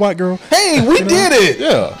hug, little white girl. Hey, we did it.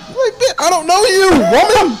 Yeah. Like that. I don't know you,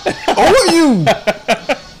 woman. Who are you?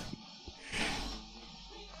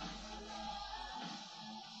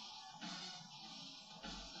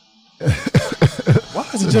 Why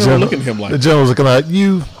is the general looking at him like the that? general's looking like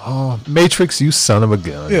you, Matrix, you son of a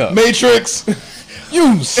gun. Yeah. Matrix,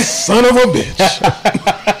 you son of a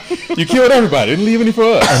bitch. You killed everybody. Didn't leave any for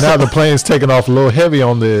us. And now the plane's taking off a little heavy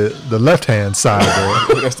on the left hand side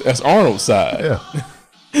there. That's Arnold's side.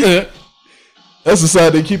 Yeah. That's the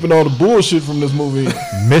side they keeping all the bullshit from this movie.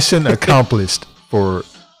 Mission accomplished for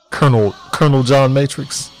Colonel John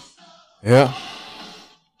Matrix. Yeah.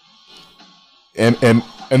 And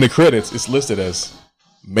the credits, it's listed as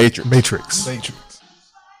Matrix. Matrix. Matrix.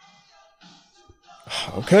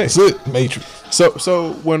 Okay. That's it. Matrix.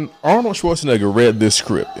 So when Arnold Schwarzenegger read this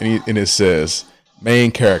script and it says,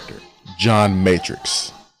 Main character, John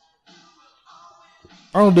Matrix.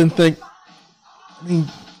 Arnold didn't think. I mean,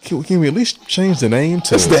 can we at least change the name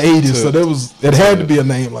to? It's the 80s, so it had to be a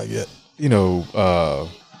name like that. You know,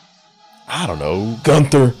 I don't know,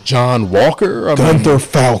 Gunther John Walker, Gunther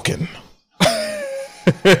Falcon.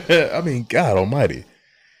 I mean, God Almighty,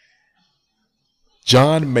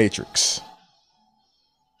 John Matrix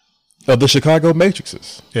of the Chicago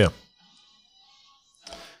Matrixes. Yeah.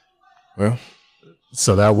 Well,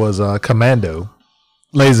 so that was Commando.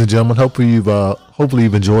 Ladies and gentlemen, hopefully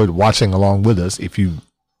you've enjoyed watching along with us if you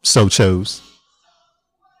so chose.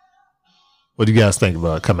 What do you guys think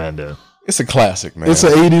about Commando? it's a classic, man. It's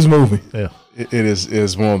an 80s movie. Yeah. It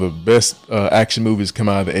is one of the best action movies come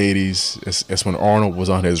out of the 80s. It's when Arnold was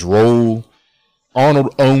on his roll.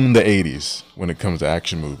 Arnold owned the 80s when it comes to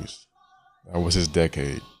action movies. That was his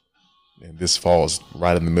decade. And this falls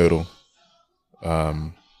right in the middle.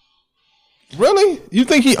 Really? You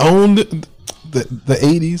think he owned the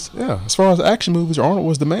 80s? Yeah, as far as action movies, Arnold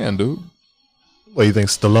was the man, dude. What, you think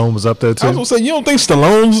Stallone was up there too? I was gonna say, you don't think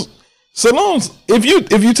Stallone's if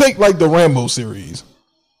you take like the Rambo series,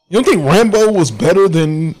 you don't think Rambo was better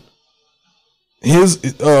than his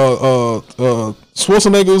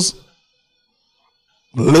Schwarzenegger's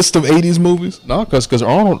list of 80s movies? No, because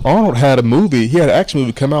Arnold had a movie, he had an action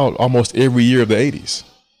movie come out almost every year of the 80s.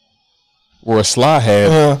 Where Sly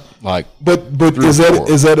had but is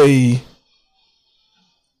that a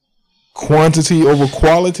quantity over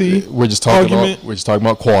quality? We're just talking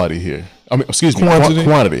about quality here. I mean, excuse me,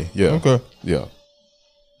 quantity. Yeah. Okay. Yeah.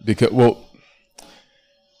 Because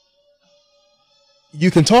you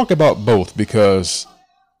can talk about both because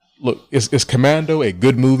look, is Commando a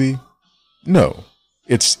good movie? No.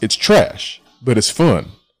 It's trash, but it's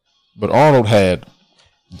fun. But Arnold had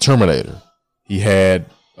Terminator. He had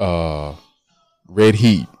Red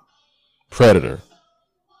Heat, Predator.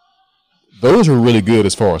 Those are really good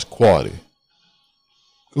as far as quality.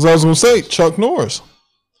 Because I was going to say, Chuck Norris.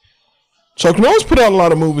 Chuck Norris put out a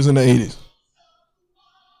lot of movies in the 80s.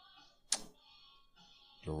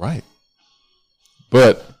 You're right.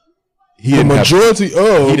 But he didn't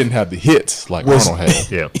have the hits like Arnold had.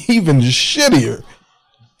 Yeah. Even shittier.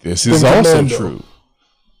 This is also true.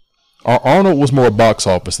 Arnold was more box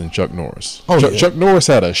office than Chuck Norris. Chuck Norris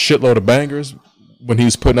had a shitload of bangers when he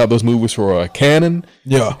was putting out those movies for Cannon,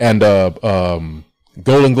 and Golden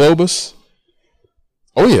Globus.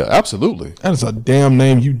 Oh yeah, absolutely. That is a damn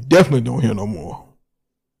name you definitely don't hear no more.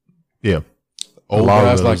 Yeah, old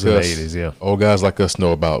guys like us, in the 80s, yeah. Old guys like us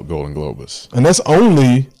know about Golden Globus, and that's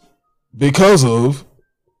only because of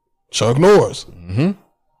Chuck Norris. Mm-hmm.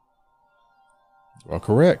 Well,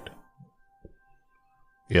 correct.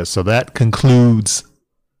 Yeah, so that concludes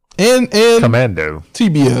and Commando.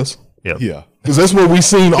 TBS. Yep. Yeah. Because that's where we've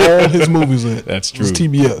seen all his movies in. That's true. It's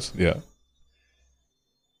TBS. Yeah.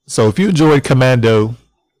 So if you enjoyed Commando,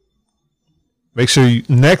 make sure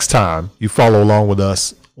next time you follow along with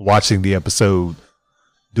us watching the episode,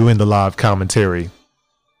 doing the live commentary.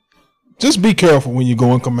 Just be careful when you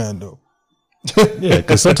go in Commando. Yeah,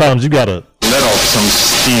 because sometimes you got to let off some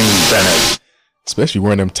steam, Bennett. Especially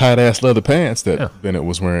wearing them tight-ass leather pants that Bennett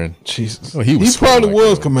was wearing. Jesus. Oh, he probably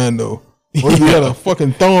was Commando. Or he had a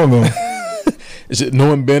fucking thong on. Is it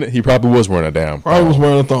knowing Bennett? He probably was wearing a damn Probably was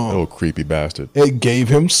wearing a thong. Little creepy bastard. It gave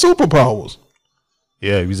him superpowers.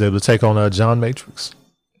 Yeah, he was able to take on John Matrix.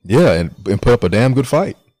 Yeah, and put up a damn good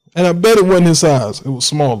fight. And I bet it wasn't his size. It was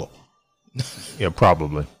smaller. Yeah,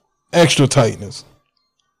 probably. Extra tightness.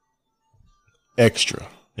 Extra.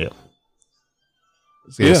 Yeah.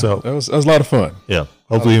 So that was a lot of fun. Yeah.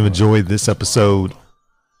 Hopefully you enjoyed this episode.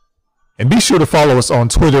 And be sure to follow us on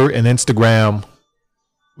Twitter and Instagram.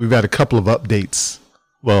 We've got a couple of updates.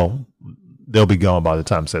 Well, they'll be gone by the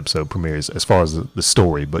time this episode premieres as far as the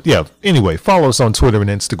story. But yeah, anyway, follow us on Twitter and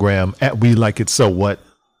Instagram at We Like It So What.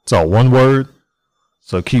 It's all one word.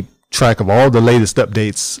 So keep track of all the latest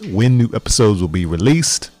updates when new episodes will be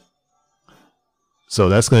released. So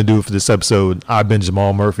that's going to do it for this episode. I've been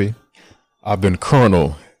Jamal Murphy. I've been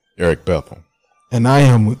Colonel Eric Bethel. And I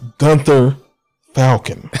am Gunther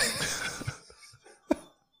Falcon.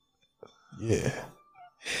 Yeah.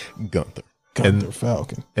 Gunther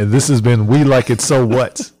Falcon. And this has been We Like It So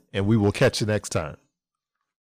What. And we will catch you next time.